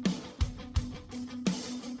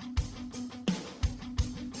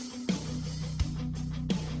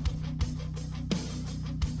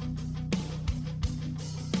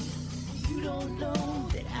 You don't know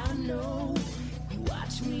that I know. You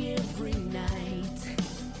watch me every night,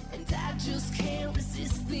 and I just can't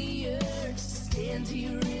resist the urge to stand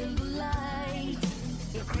here in the light.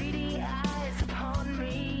 Your greedy eyes upon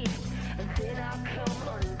me, and then I come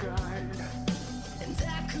undone. And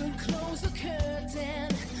I could close the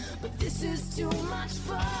curtain, but this is too much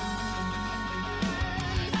fun.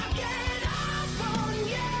 I get off on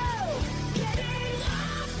you, getting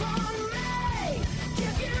off on me.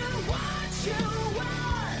 Give you what you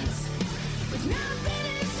want, with nothing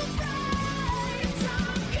is a right.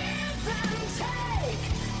 Don't give and take,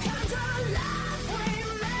 kind of love we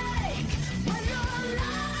make. When your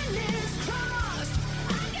line is crossed,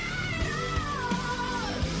 I get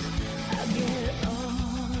off. I get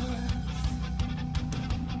off.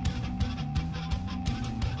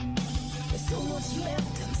 There's so much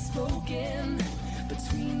left unspoken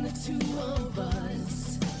between the two of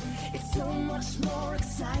us. It's so much more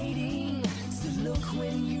exciting to look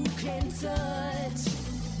when you can touch.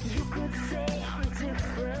 You could say I'm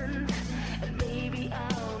different, and maybe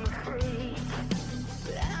I'm a freak,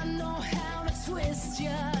 but I know how to twist you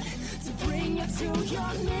to bring you to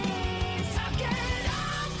your knees. I get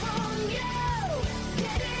off on you,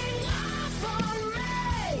 getting off on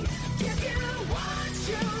me. Give you what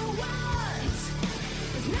you want,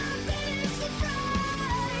 but nothing is a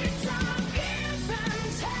right. Don't give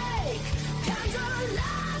and take, kind of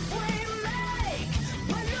love we make.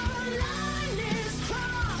 When your line is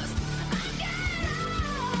crossed, I get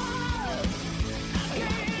off. I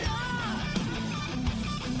get off.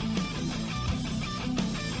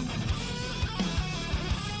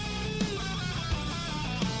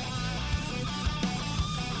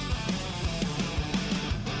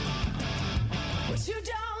 What you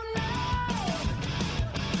don't know,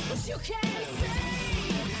 what you can't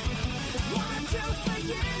see, is what I do for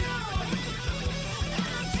you, I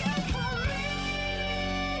do for me.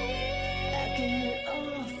 I get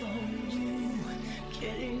off on you,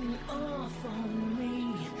 getting off on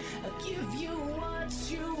me. I give you what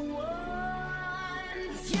you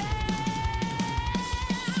want, yeah.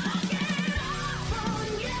 I get off on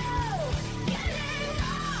you, getting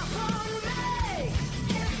off on me.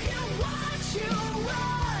 Give you what you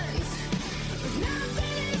want, but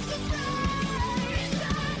nothing is a right. I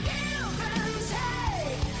give and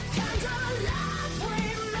take, kind of love we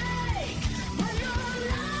make. When your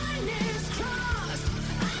line is crossed,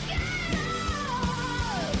 I get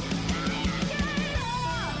off. I get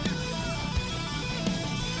off.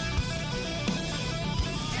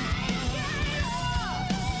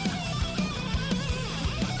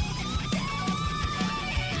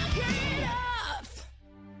 Get off.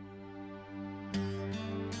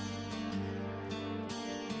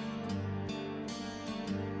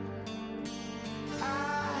 I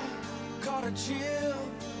caught a chill,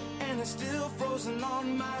 and it's still frozen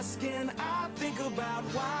on my skin. I think about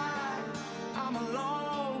why I'm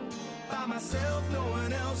alone by myself, no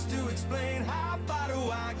one else to explain. How far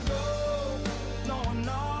do I go? No one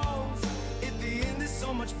knows. If the end is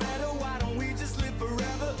so much better, why don't we just live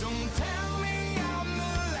forever? Don't tell me I'm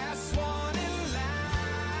the last one in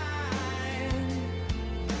line.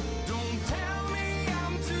 Don't tell me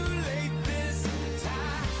I'm too late this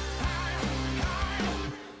time. I don't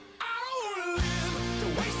wanna live to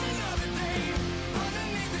waste another day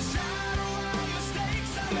underneath the shadow of my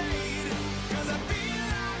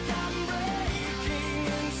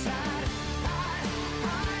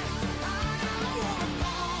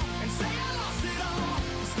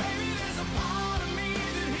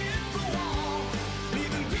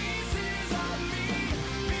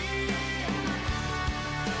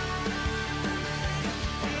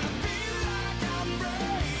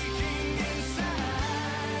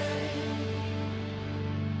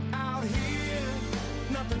out here,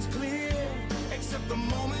 nothing's clear except the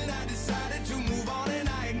moment I decided to move on and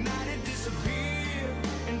I ignited, disappear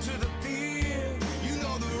into the fear. You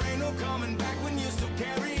know there ain't no coming back when you're still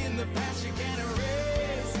carrying the past you can't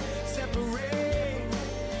erase, separate.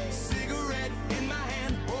 Cigarette in my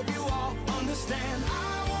hand, hope you all understand.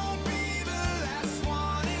 I won't be the last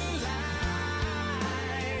one in line.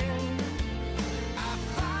 I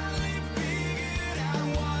finally figured out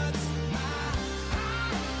what's mine.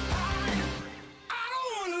 I don't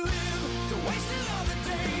wanna live to waste another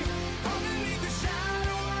day underneath the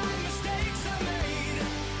shadow of mistakes I made.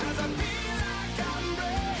 'Cause I feel like I'm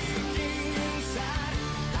breaking inside.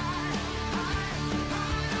 I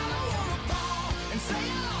don't wanna fall and say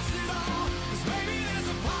I lost it all. 'Cause maybe there's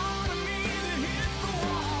a part of me that hit the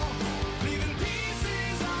wall, leaving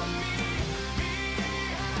pieces of me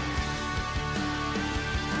behind.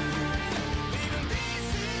 Leaving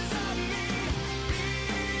pieces of me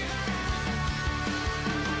behind.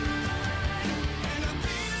 And I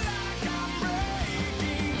feel like I'm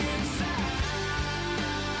breaking inside.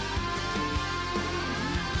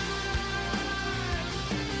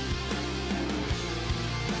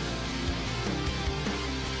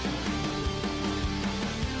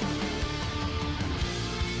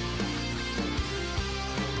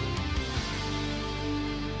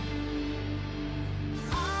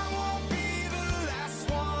 I won't be the last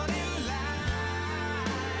one in line.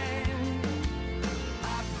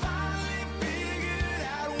 I finally figured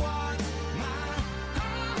out what's mine.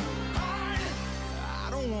 I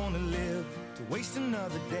don't wanna live to waste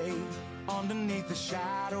another day underneath the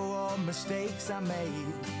shadow of mistakes I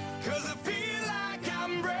made. 'Cause I feel like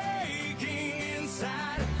I'm breaking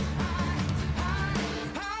inside.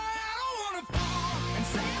 I don't wanna fall and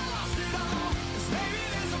say I lost it all. 'Cause maybe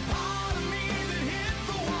there's a part of me that hit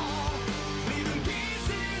the wall, leaving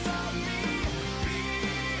pieces of me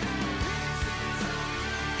behind.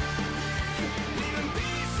 Leaving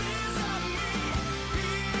pieces of me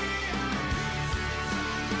behind.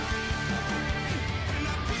 And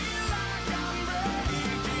I feel like I'm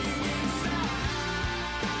breaking inside.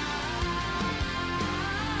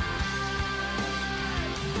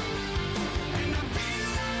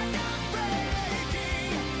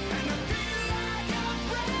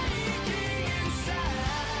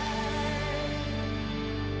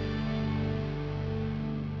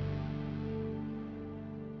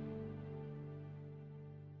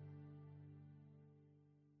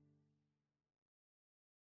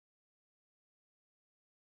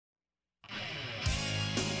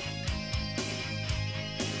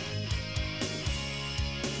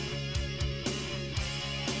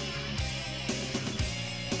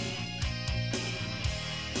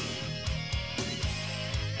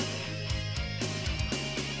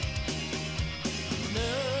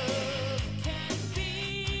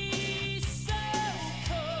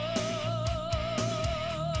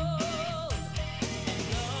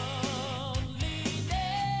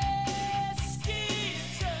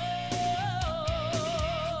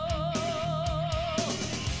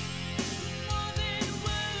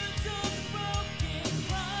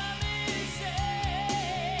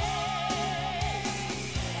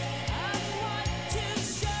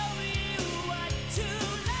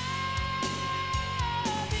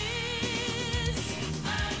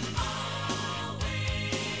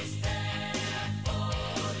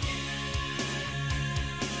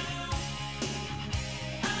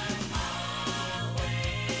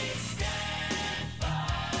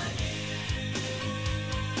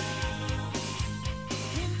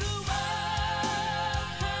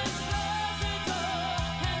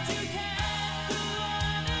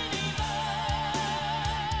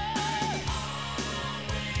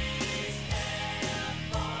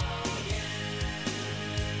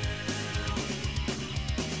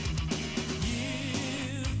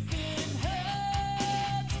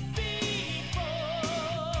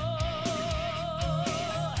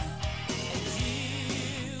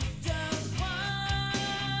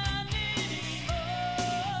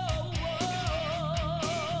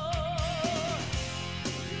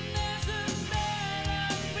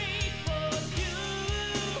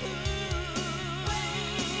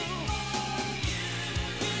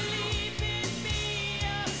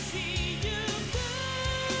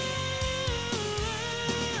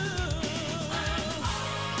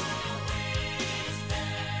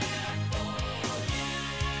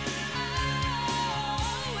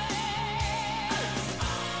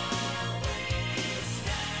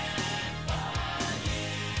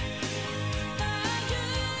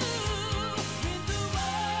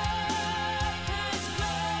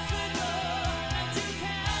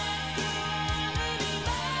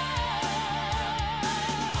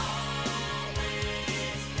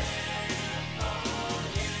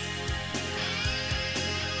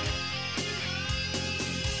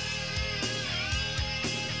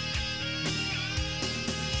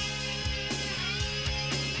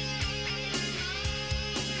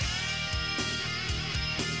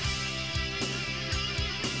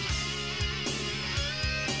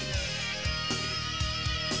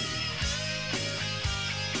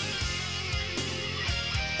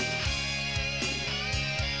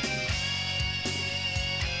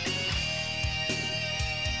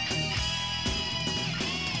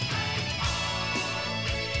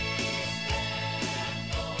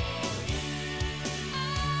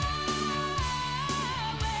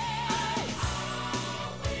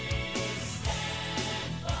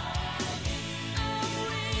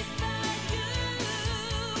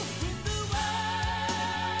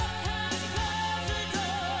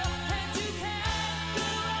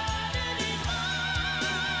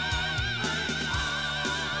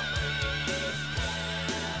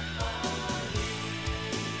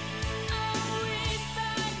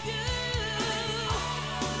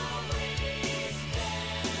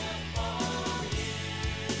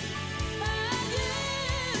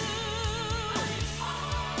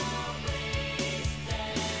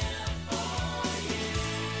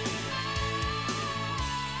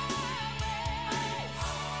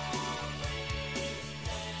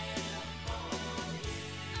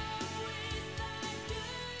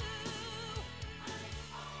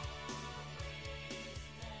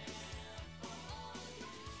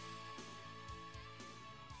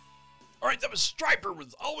 that was Striper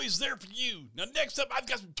with Always There For You. Now next up, I've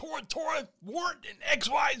got some Tora, Warrant, and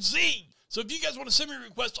XYZ. So if you guys want to send me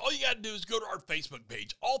requests, all you got to do is go to our Facebook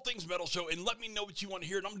page, All Things Metal Show, and let me know what you want to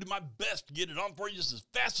hear, and I'm going to do my best to get it on for you just as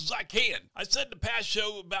fast as I can. I said in the past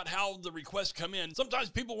show about how the requests come in. Sometimes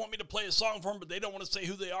people want me to play a song for them, but they don't want to say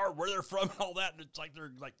who they are, where they're from, and all that, and it's like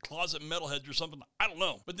they're like closet metalheads or something. I don't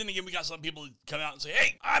know. But then again, we got some people that come out and say,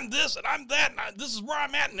 hey, I'm this, and I'm that, and this is where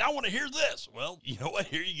I'm at, and I want to hear this. Well, you know what?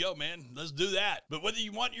 Here you go, man. Let's do that. But whether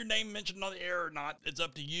you want your name mentioned on the air or not, it's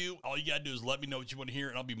up to you. All you got to do is let me know what you want to hear,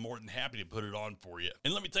 and I'll be more than happy to put it on for you.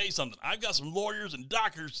 And let me tell you something. I've got some lawyers and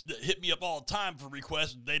doctors that hit me up all the time for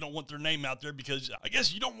requests. They don't want their name out there because I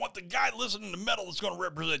guess you don't want the guy listening to metal that's going to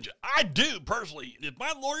represent you. I do, personally. If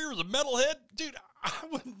my lawyer is a metalhead, dude, I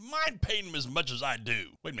wouldn't mind paying him as much as I do.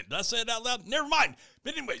 Wait a minute, did I say it out loud? Never mind.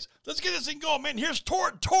 But anyways, let's get this thing going, man. Here's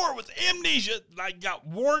Tor with Amnesia. And I got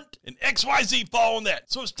Warrant and XYZ following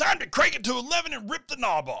that. So it's time to crank it to 11 and rip the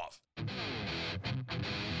knob off.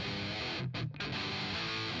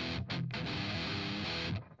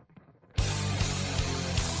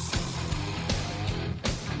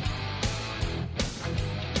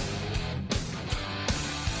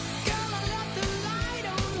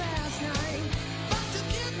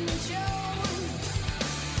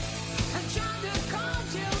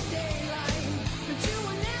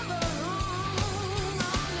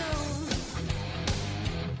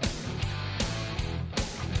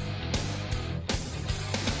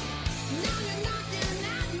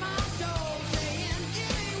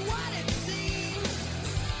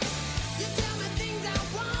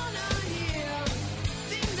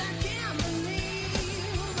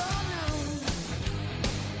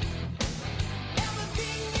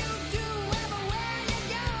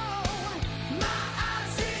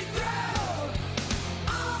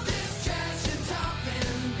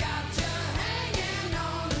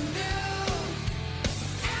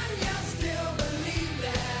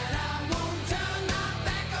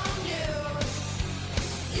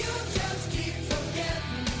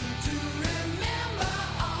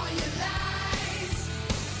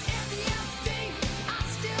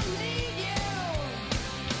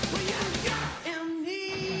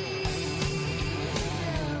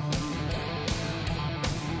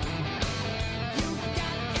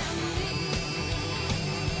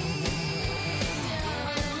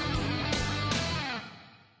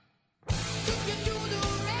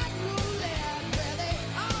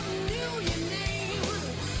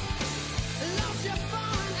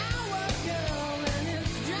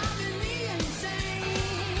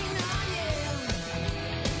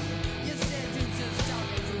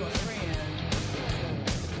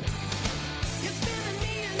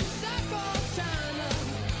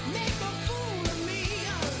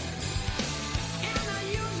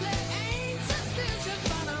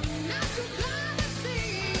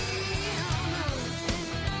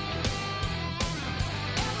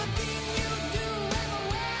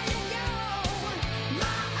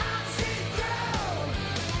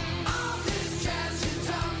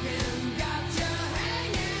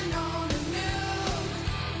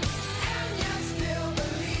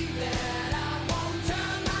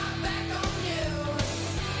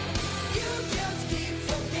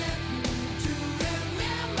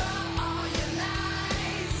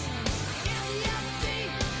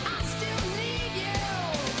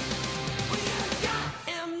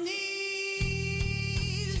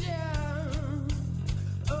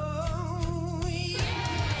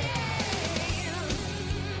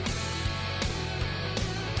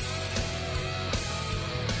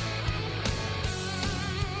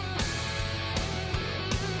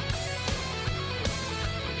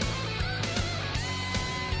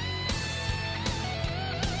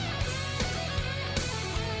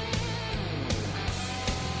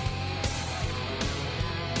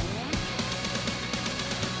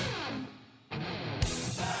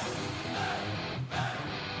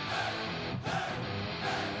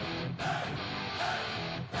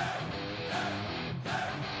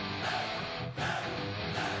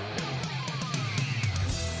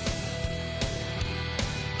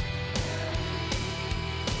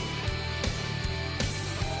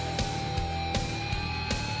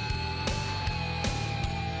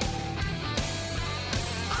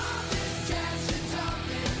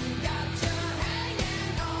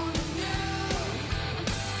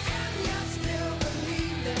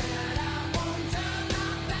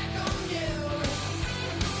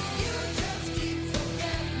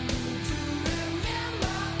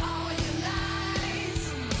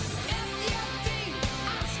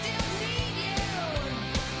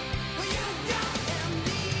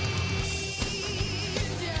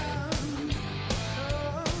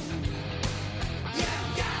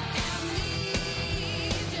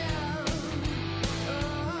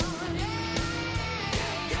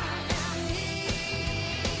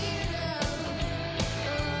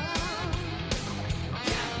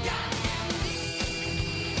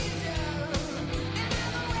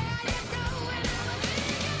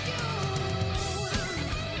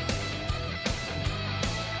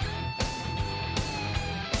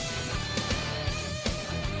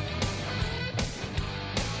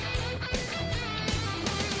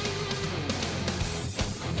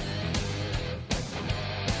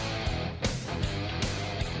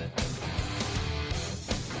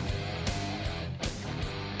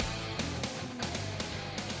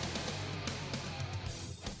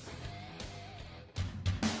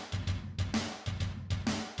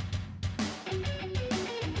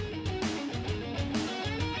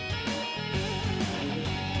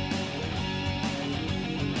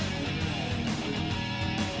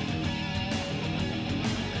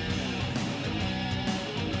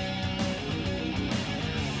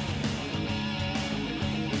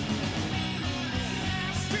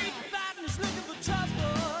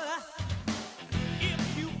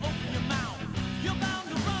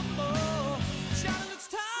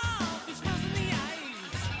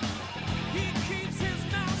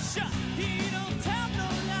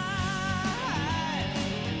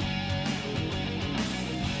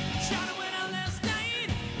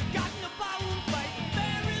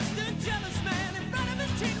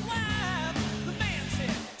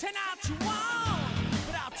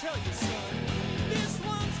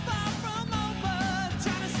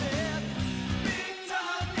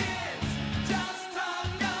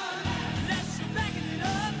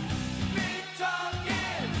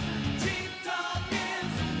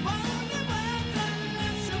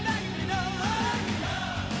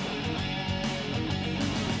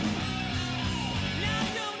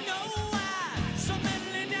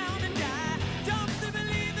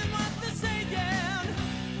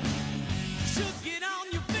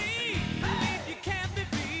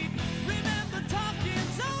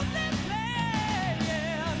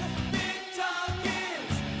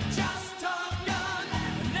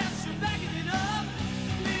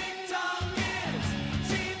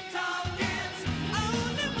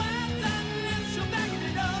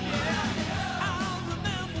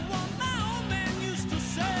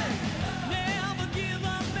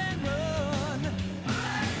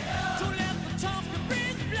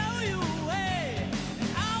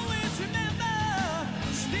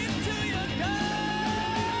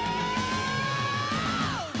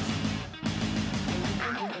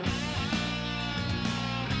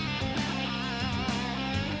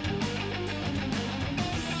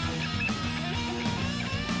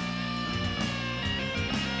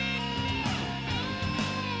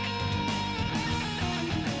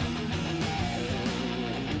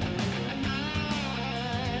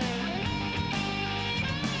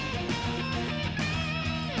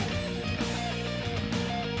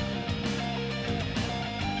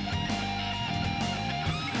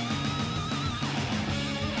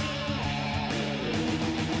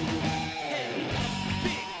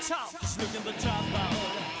 cooking the top out.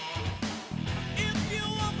 If you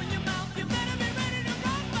open your mouth, you better be ready to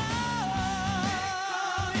rumble.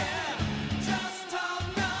 Oh yeah, just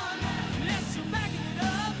talk on, unless you're backing it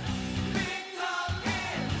up. Big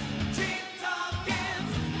talking, cheap talking,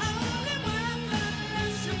 only words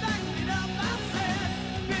unless you're backing it up. I said,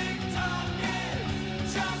 big talking,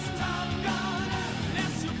 just talk on,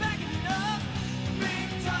 unless you're backing it up. Big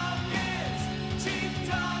talking, cheap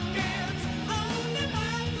talking, only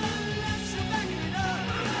words unless you're backing it up.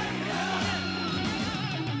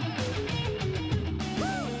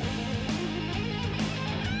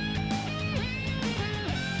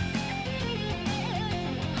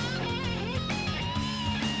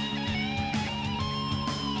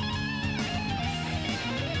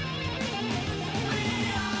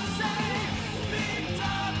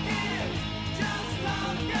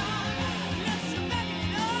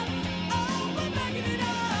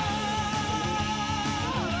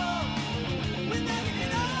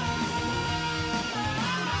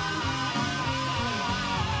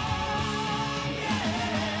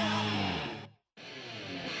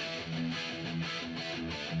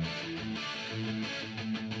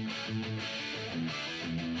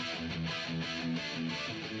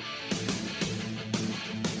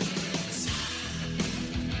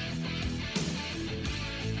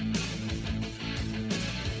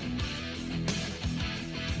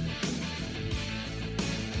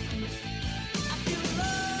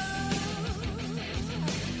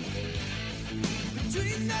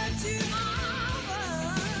 Between the two of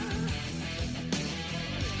us,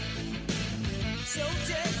 so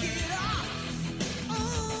take it off.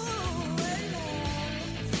 Oh, and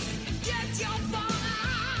get your point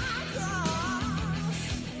across.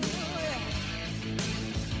 Oh, yeah.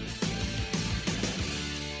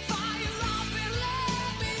 Fire up and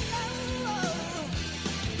let me know.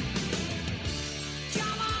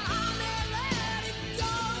 Come on, honey, let it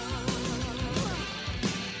go.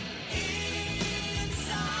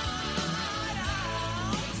 Inside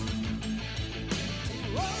out,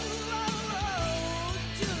 whoa, whoa, whoa,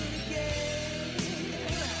 do it again.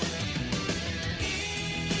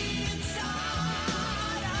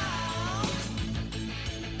 Inside out,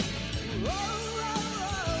 whoa, whoa,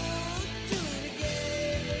 whoa, do it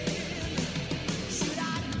again. Should I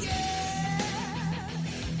get?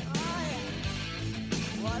 Oh yeah.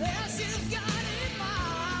 What else you got in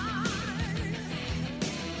mind?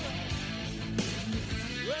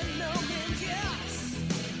 When no man cares.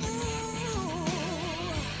 Ooh,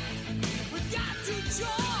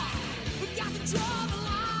 we got to draw the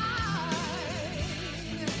line.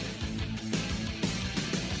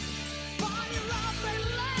 Fire up and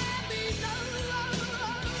let me know.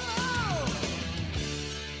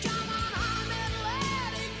 Come on, honey,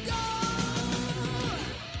 let it go.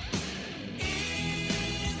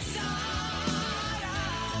 Inside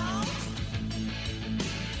out,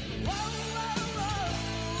 whoa, whoa, whoa,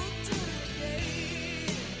 do it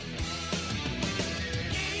again.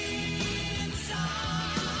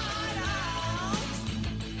 Inside out,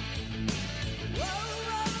 whoa,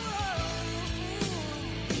 whoa, whoa.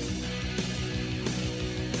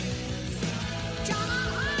 Come on,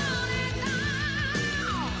 honey,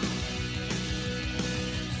 now.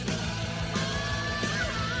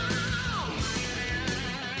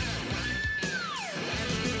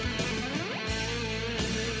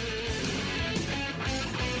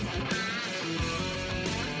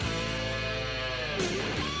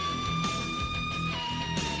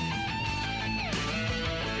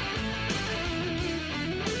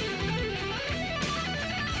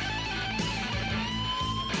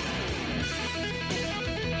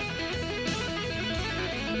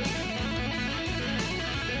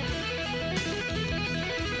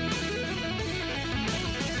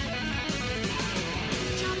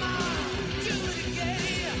 Come on, do it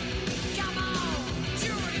again. Come on,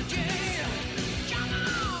 do it again. Come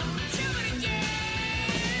on, do it again.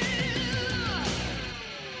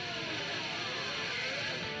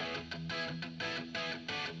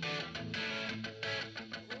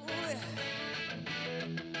 Oh yeah,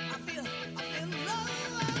 I feel low.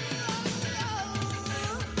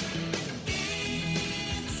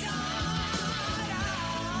 Inside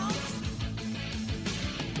out.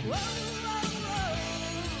 Whoa, whoa, whoa.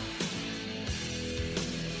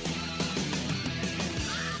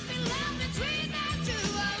 I've been left between the two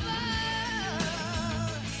of us.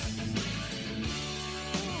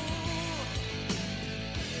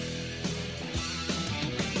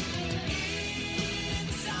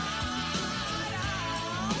 Inside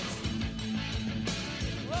out.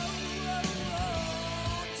 Whoa, whoa,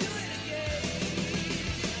 whoa. Do it again.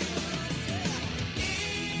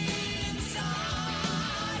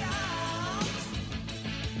 Inside out.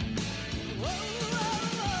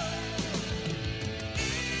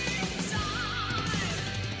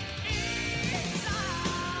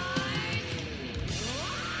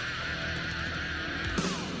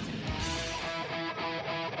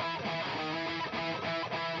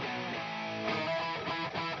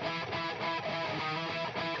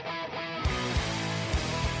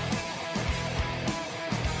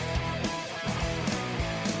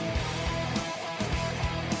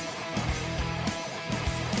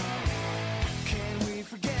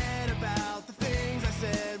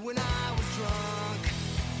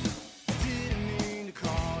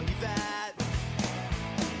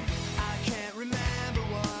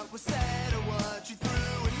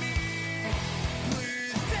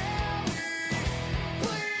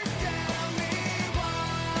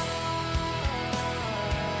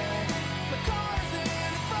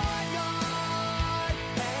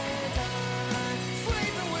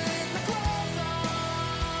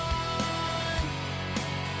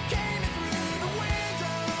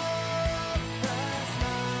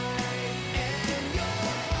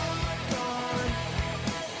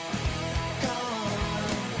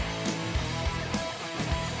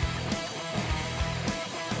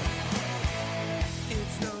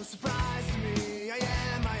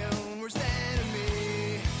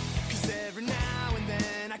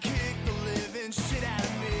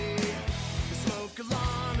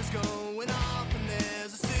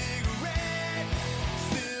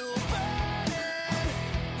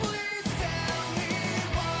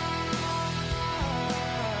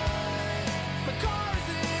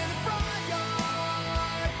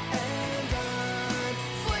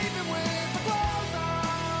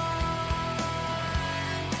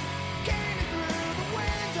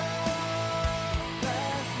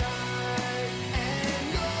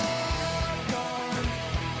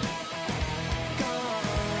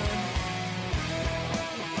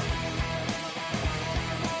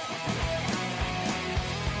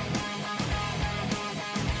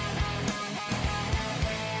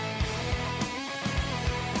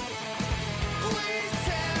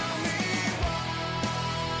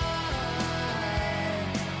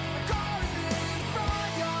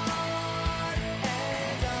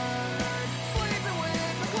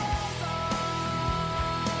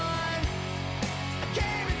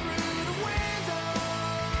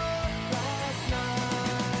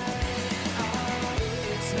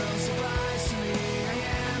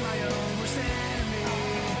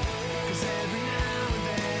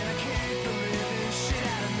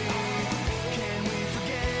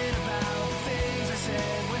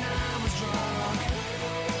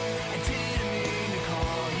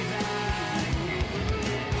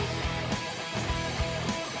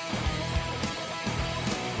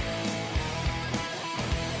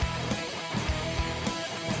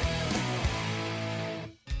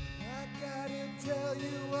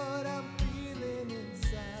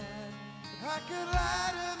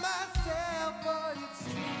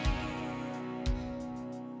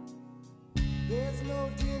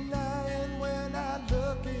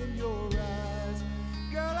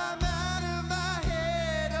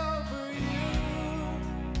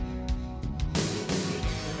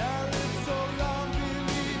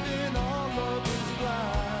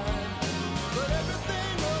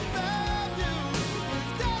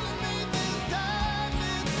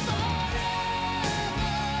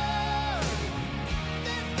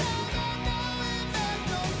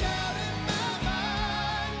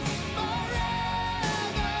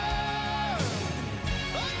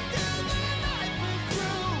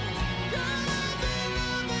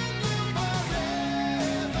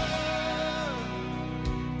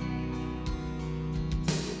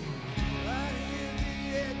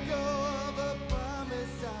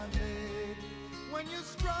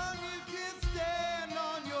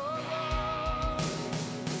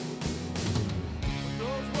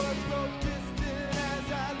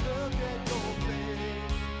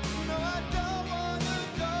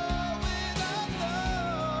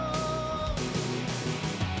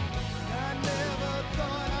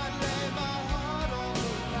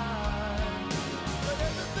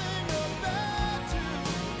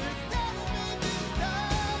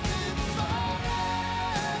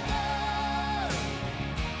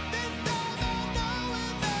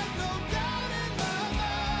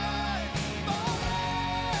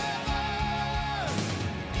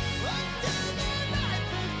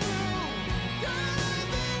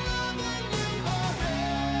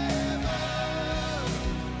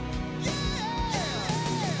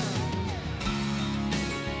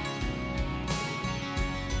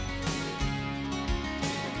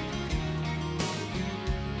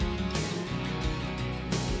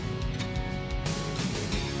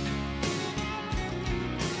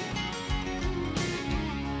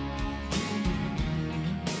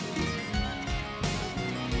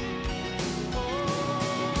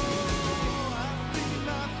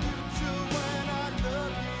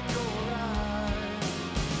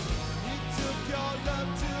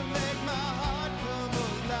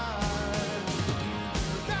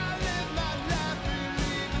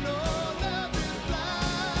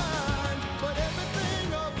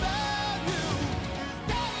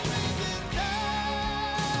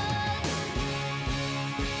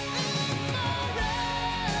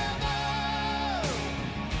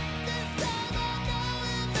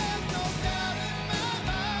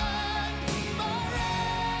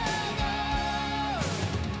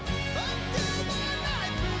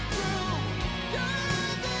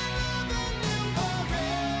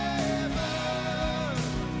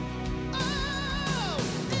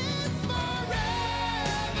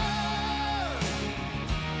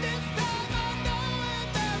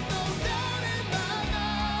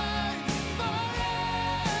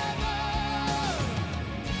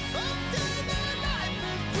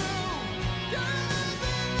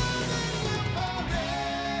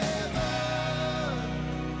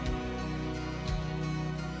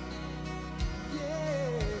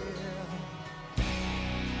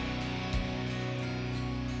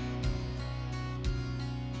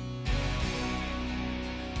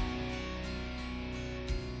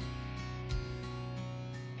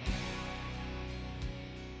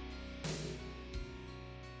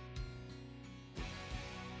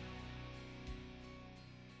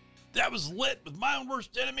 That was Lit with My Own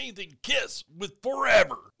Worst Enemy, then Kiss with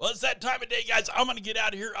Forever. Well, it's that time of day, guys. I'm going to get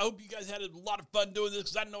out of here. I hope you guys had a lot of fun doing this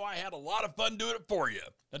because I know I had a lot of fun doing it for you.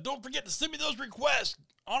 Now, don't forget to send me those requests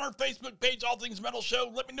on our Facebook page, All Things Metal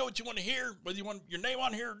Show. Let me know what you want to hear, whether you want your name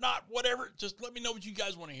on here or not, whatever. Just let me know what you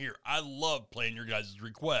guys want to hear. I love playing your guys'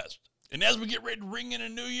 requests. And as we get ready to ring in a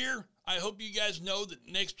new year, I hope you guys know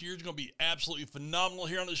that next year is going to be absolutely phenomenal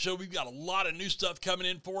here on the show. We've got a lot of new stuff coming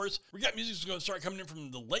in for us. We got music that's going to start coming in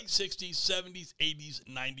from the late 60s, 70s, 80s,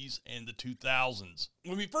 90s, and the 2000s.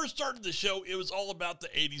 When we first started the show, it was all about the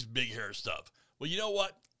 80s big hair stuff. Well, you know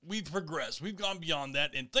what? We've progressed. We've gone beyond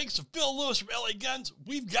that. And thanks to Phil Lewis from LA Guns,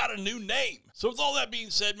 we've got a new name. So with all that being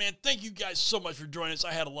said, man, thank you guys so much for joining us.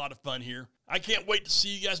 I had a lot of fun here. I can't wait to see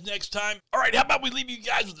you guys next time. All right, how about we leave you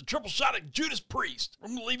guys with a triple shot of Judas Priest? I'm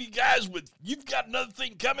going to leave you guys with You've Got Another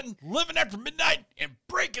Thing Coming, Living After Midnight, and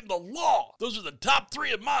Breaking the Law. Those are the top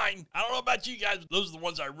three of mine. I don't know about you guys, but those are the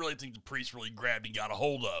ones I really think the Priest really grabbed and got a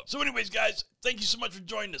hold of. So anyways, guys, thank you so much for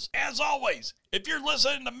joining us. As always, if you're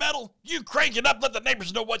listening to metal, you crank it up, let the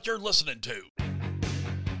neighbors know what you're listening to.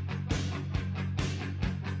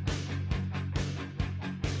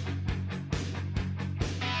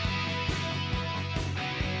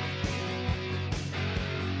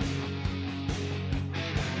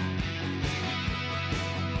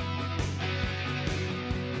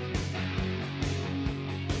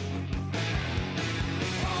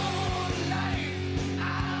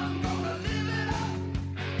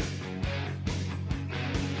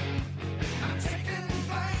 I'm taking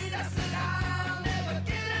flight, I said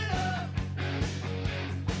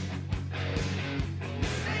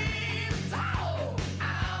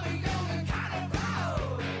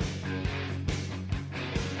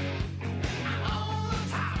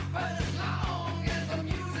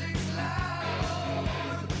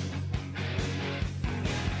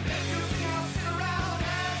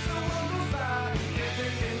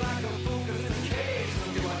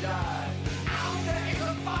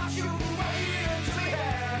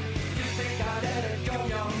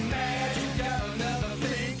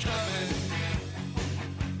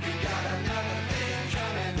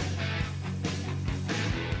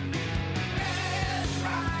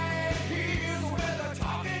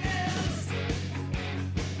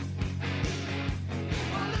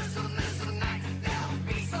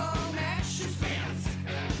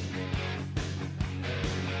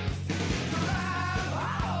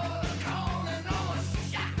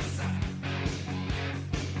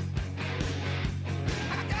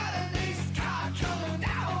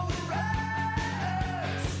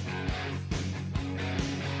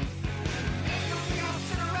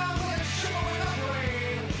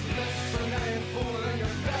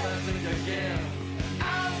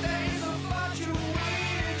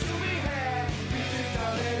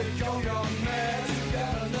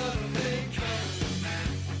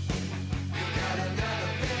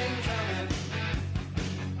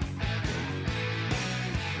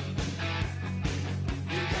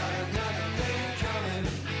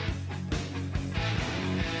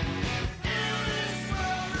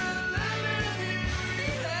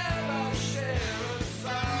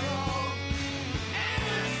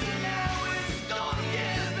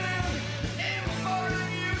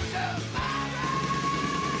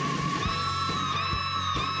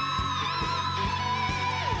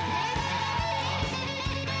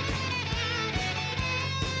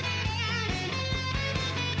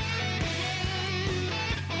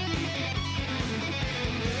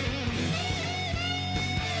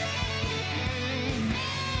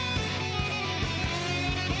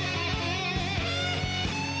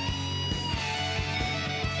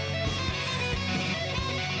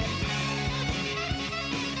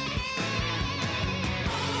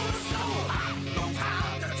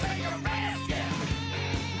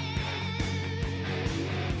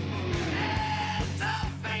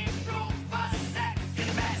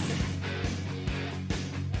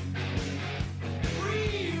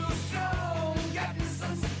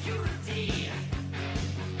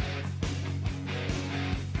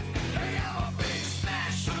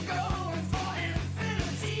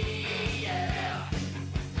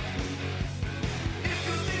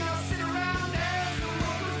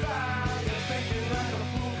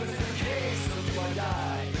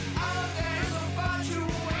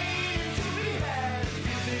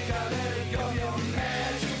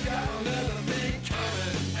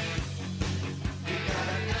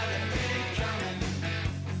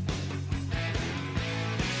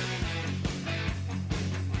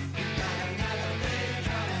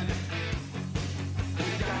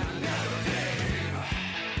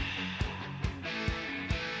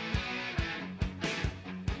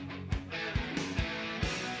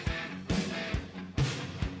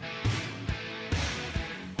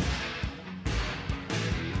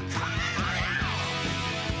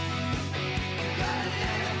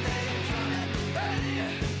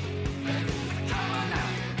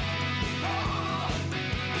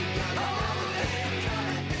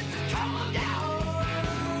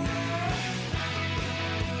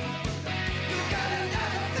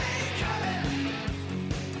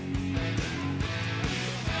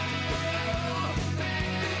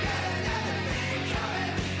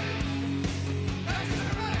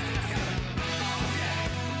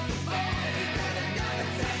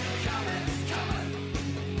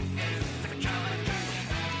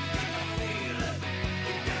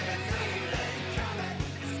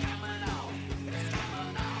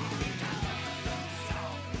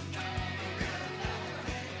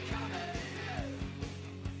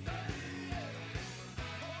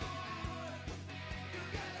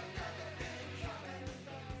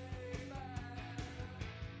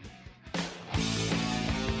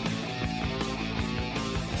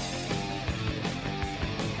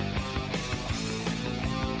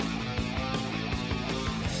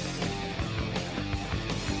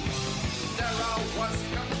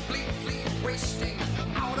wasting,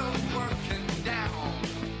 out of work and down.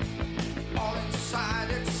 All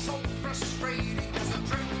inside, it's so frustrating as I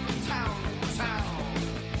drift from town to town.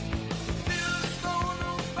 Feel as though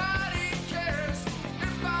nobody cares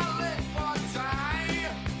if I let one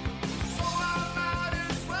die. So I might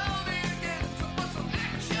as well begin to put some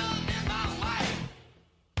action in my life.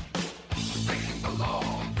 Breaking the law,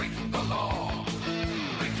 breaking the law,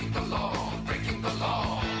 breaking the law, breaking the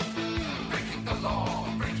law, breaking the law,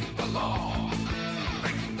 breaking the law,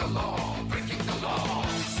 breaking the law, breaking the law.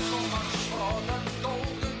 So much for the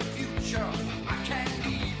golden future, I can't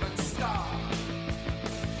even start.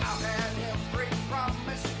 I've had every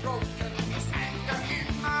promise broken, there's anger in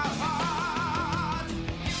my heart.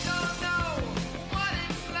 You don't know what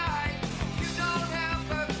it's like, you don't have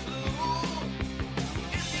a clue.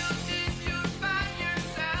 If you did, you'd find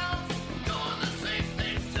yourself doing the same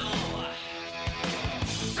thing too.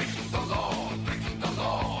 Breaking the law, breaking the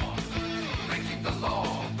law, breaking the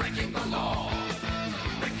law, breaking the law,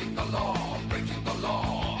 breaking the law, breaking the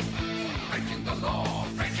law, breaking the law,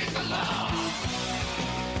 breaking the law.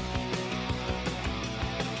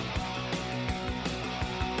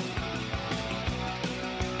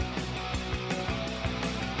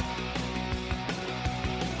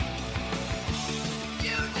 You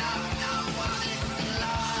don't know what it's like.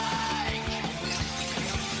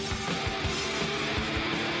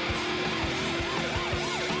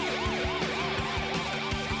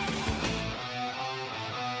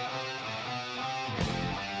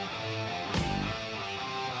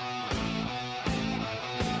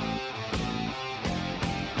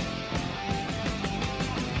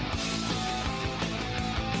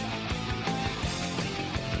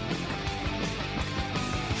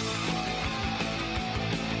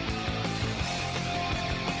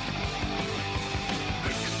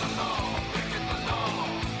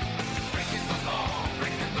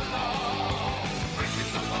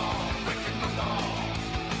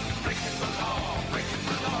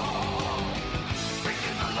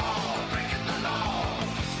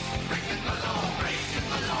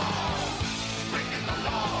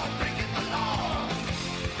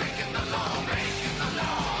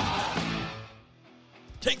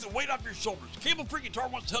 Take the weight off your shoulders. Cable Free Guitar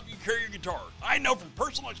wants to help you carry your guitar. I know from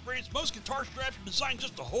personal experience, most guitar straps are designed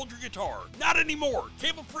just to hold your guitar. Not anymore.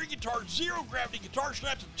 Cable Free Guitar's zero gravity guitar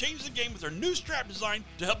straps have changed the game with their new strap design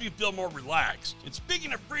to help you feel more relaxed. And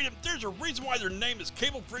speaking of freedom, there's a reason why their name is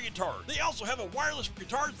Cable Free Guitar. They also have a wireless for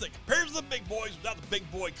guitars that compares to the big boys without the big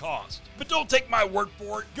boy cost. But don't take my word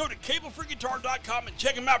for it. Go to cablefreeguitar.com and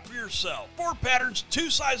check them out for yourself. 4 patterns,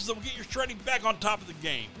 2 sizes that will get your shredding back on top of the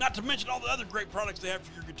game. Not to mention all the other great products they have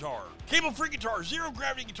for your guitar. Cable Free Guitar, zero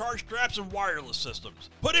gravity guitar straps and wireless systems.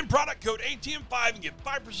 Put in product code ATM5 and get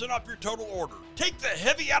 5% off your total order. Take the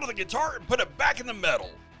heavy out of the guitar and put it back in the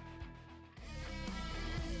metal.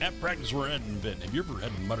 At Practice We're at Invent, have you ever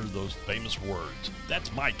had to mutter those famous words?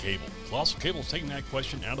 That's my cable. Colossal Cable is taking that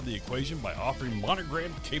question out of the equation by offering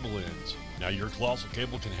monogrammed cable ends. Now your Colossal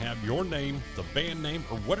Cable can have your name, the band name,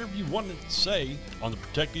 or whatever you want it to say on the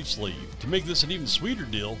protective sleeve. To make this an even sweeter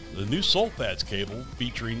deal, the new Soulfats cable,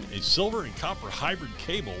 featuring a silver and copper hybrid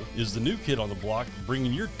cable, is the new kid on the block,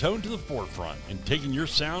 bringing your tone to the forefront and taking your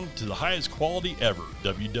sound to the highest quality ever.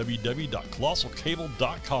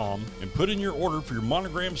 www.colossalcable.com and put in your order for your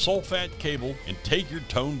monogrammed Soulfat cable and take your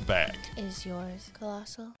tone back. Is yours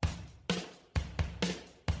colossal?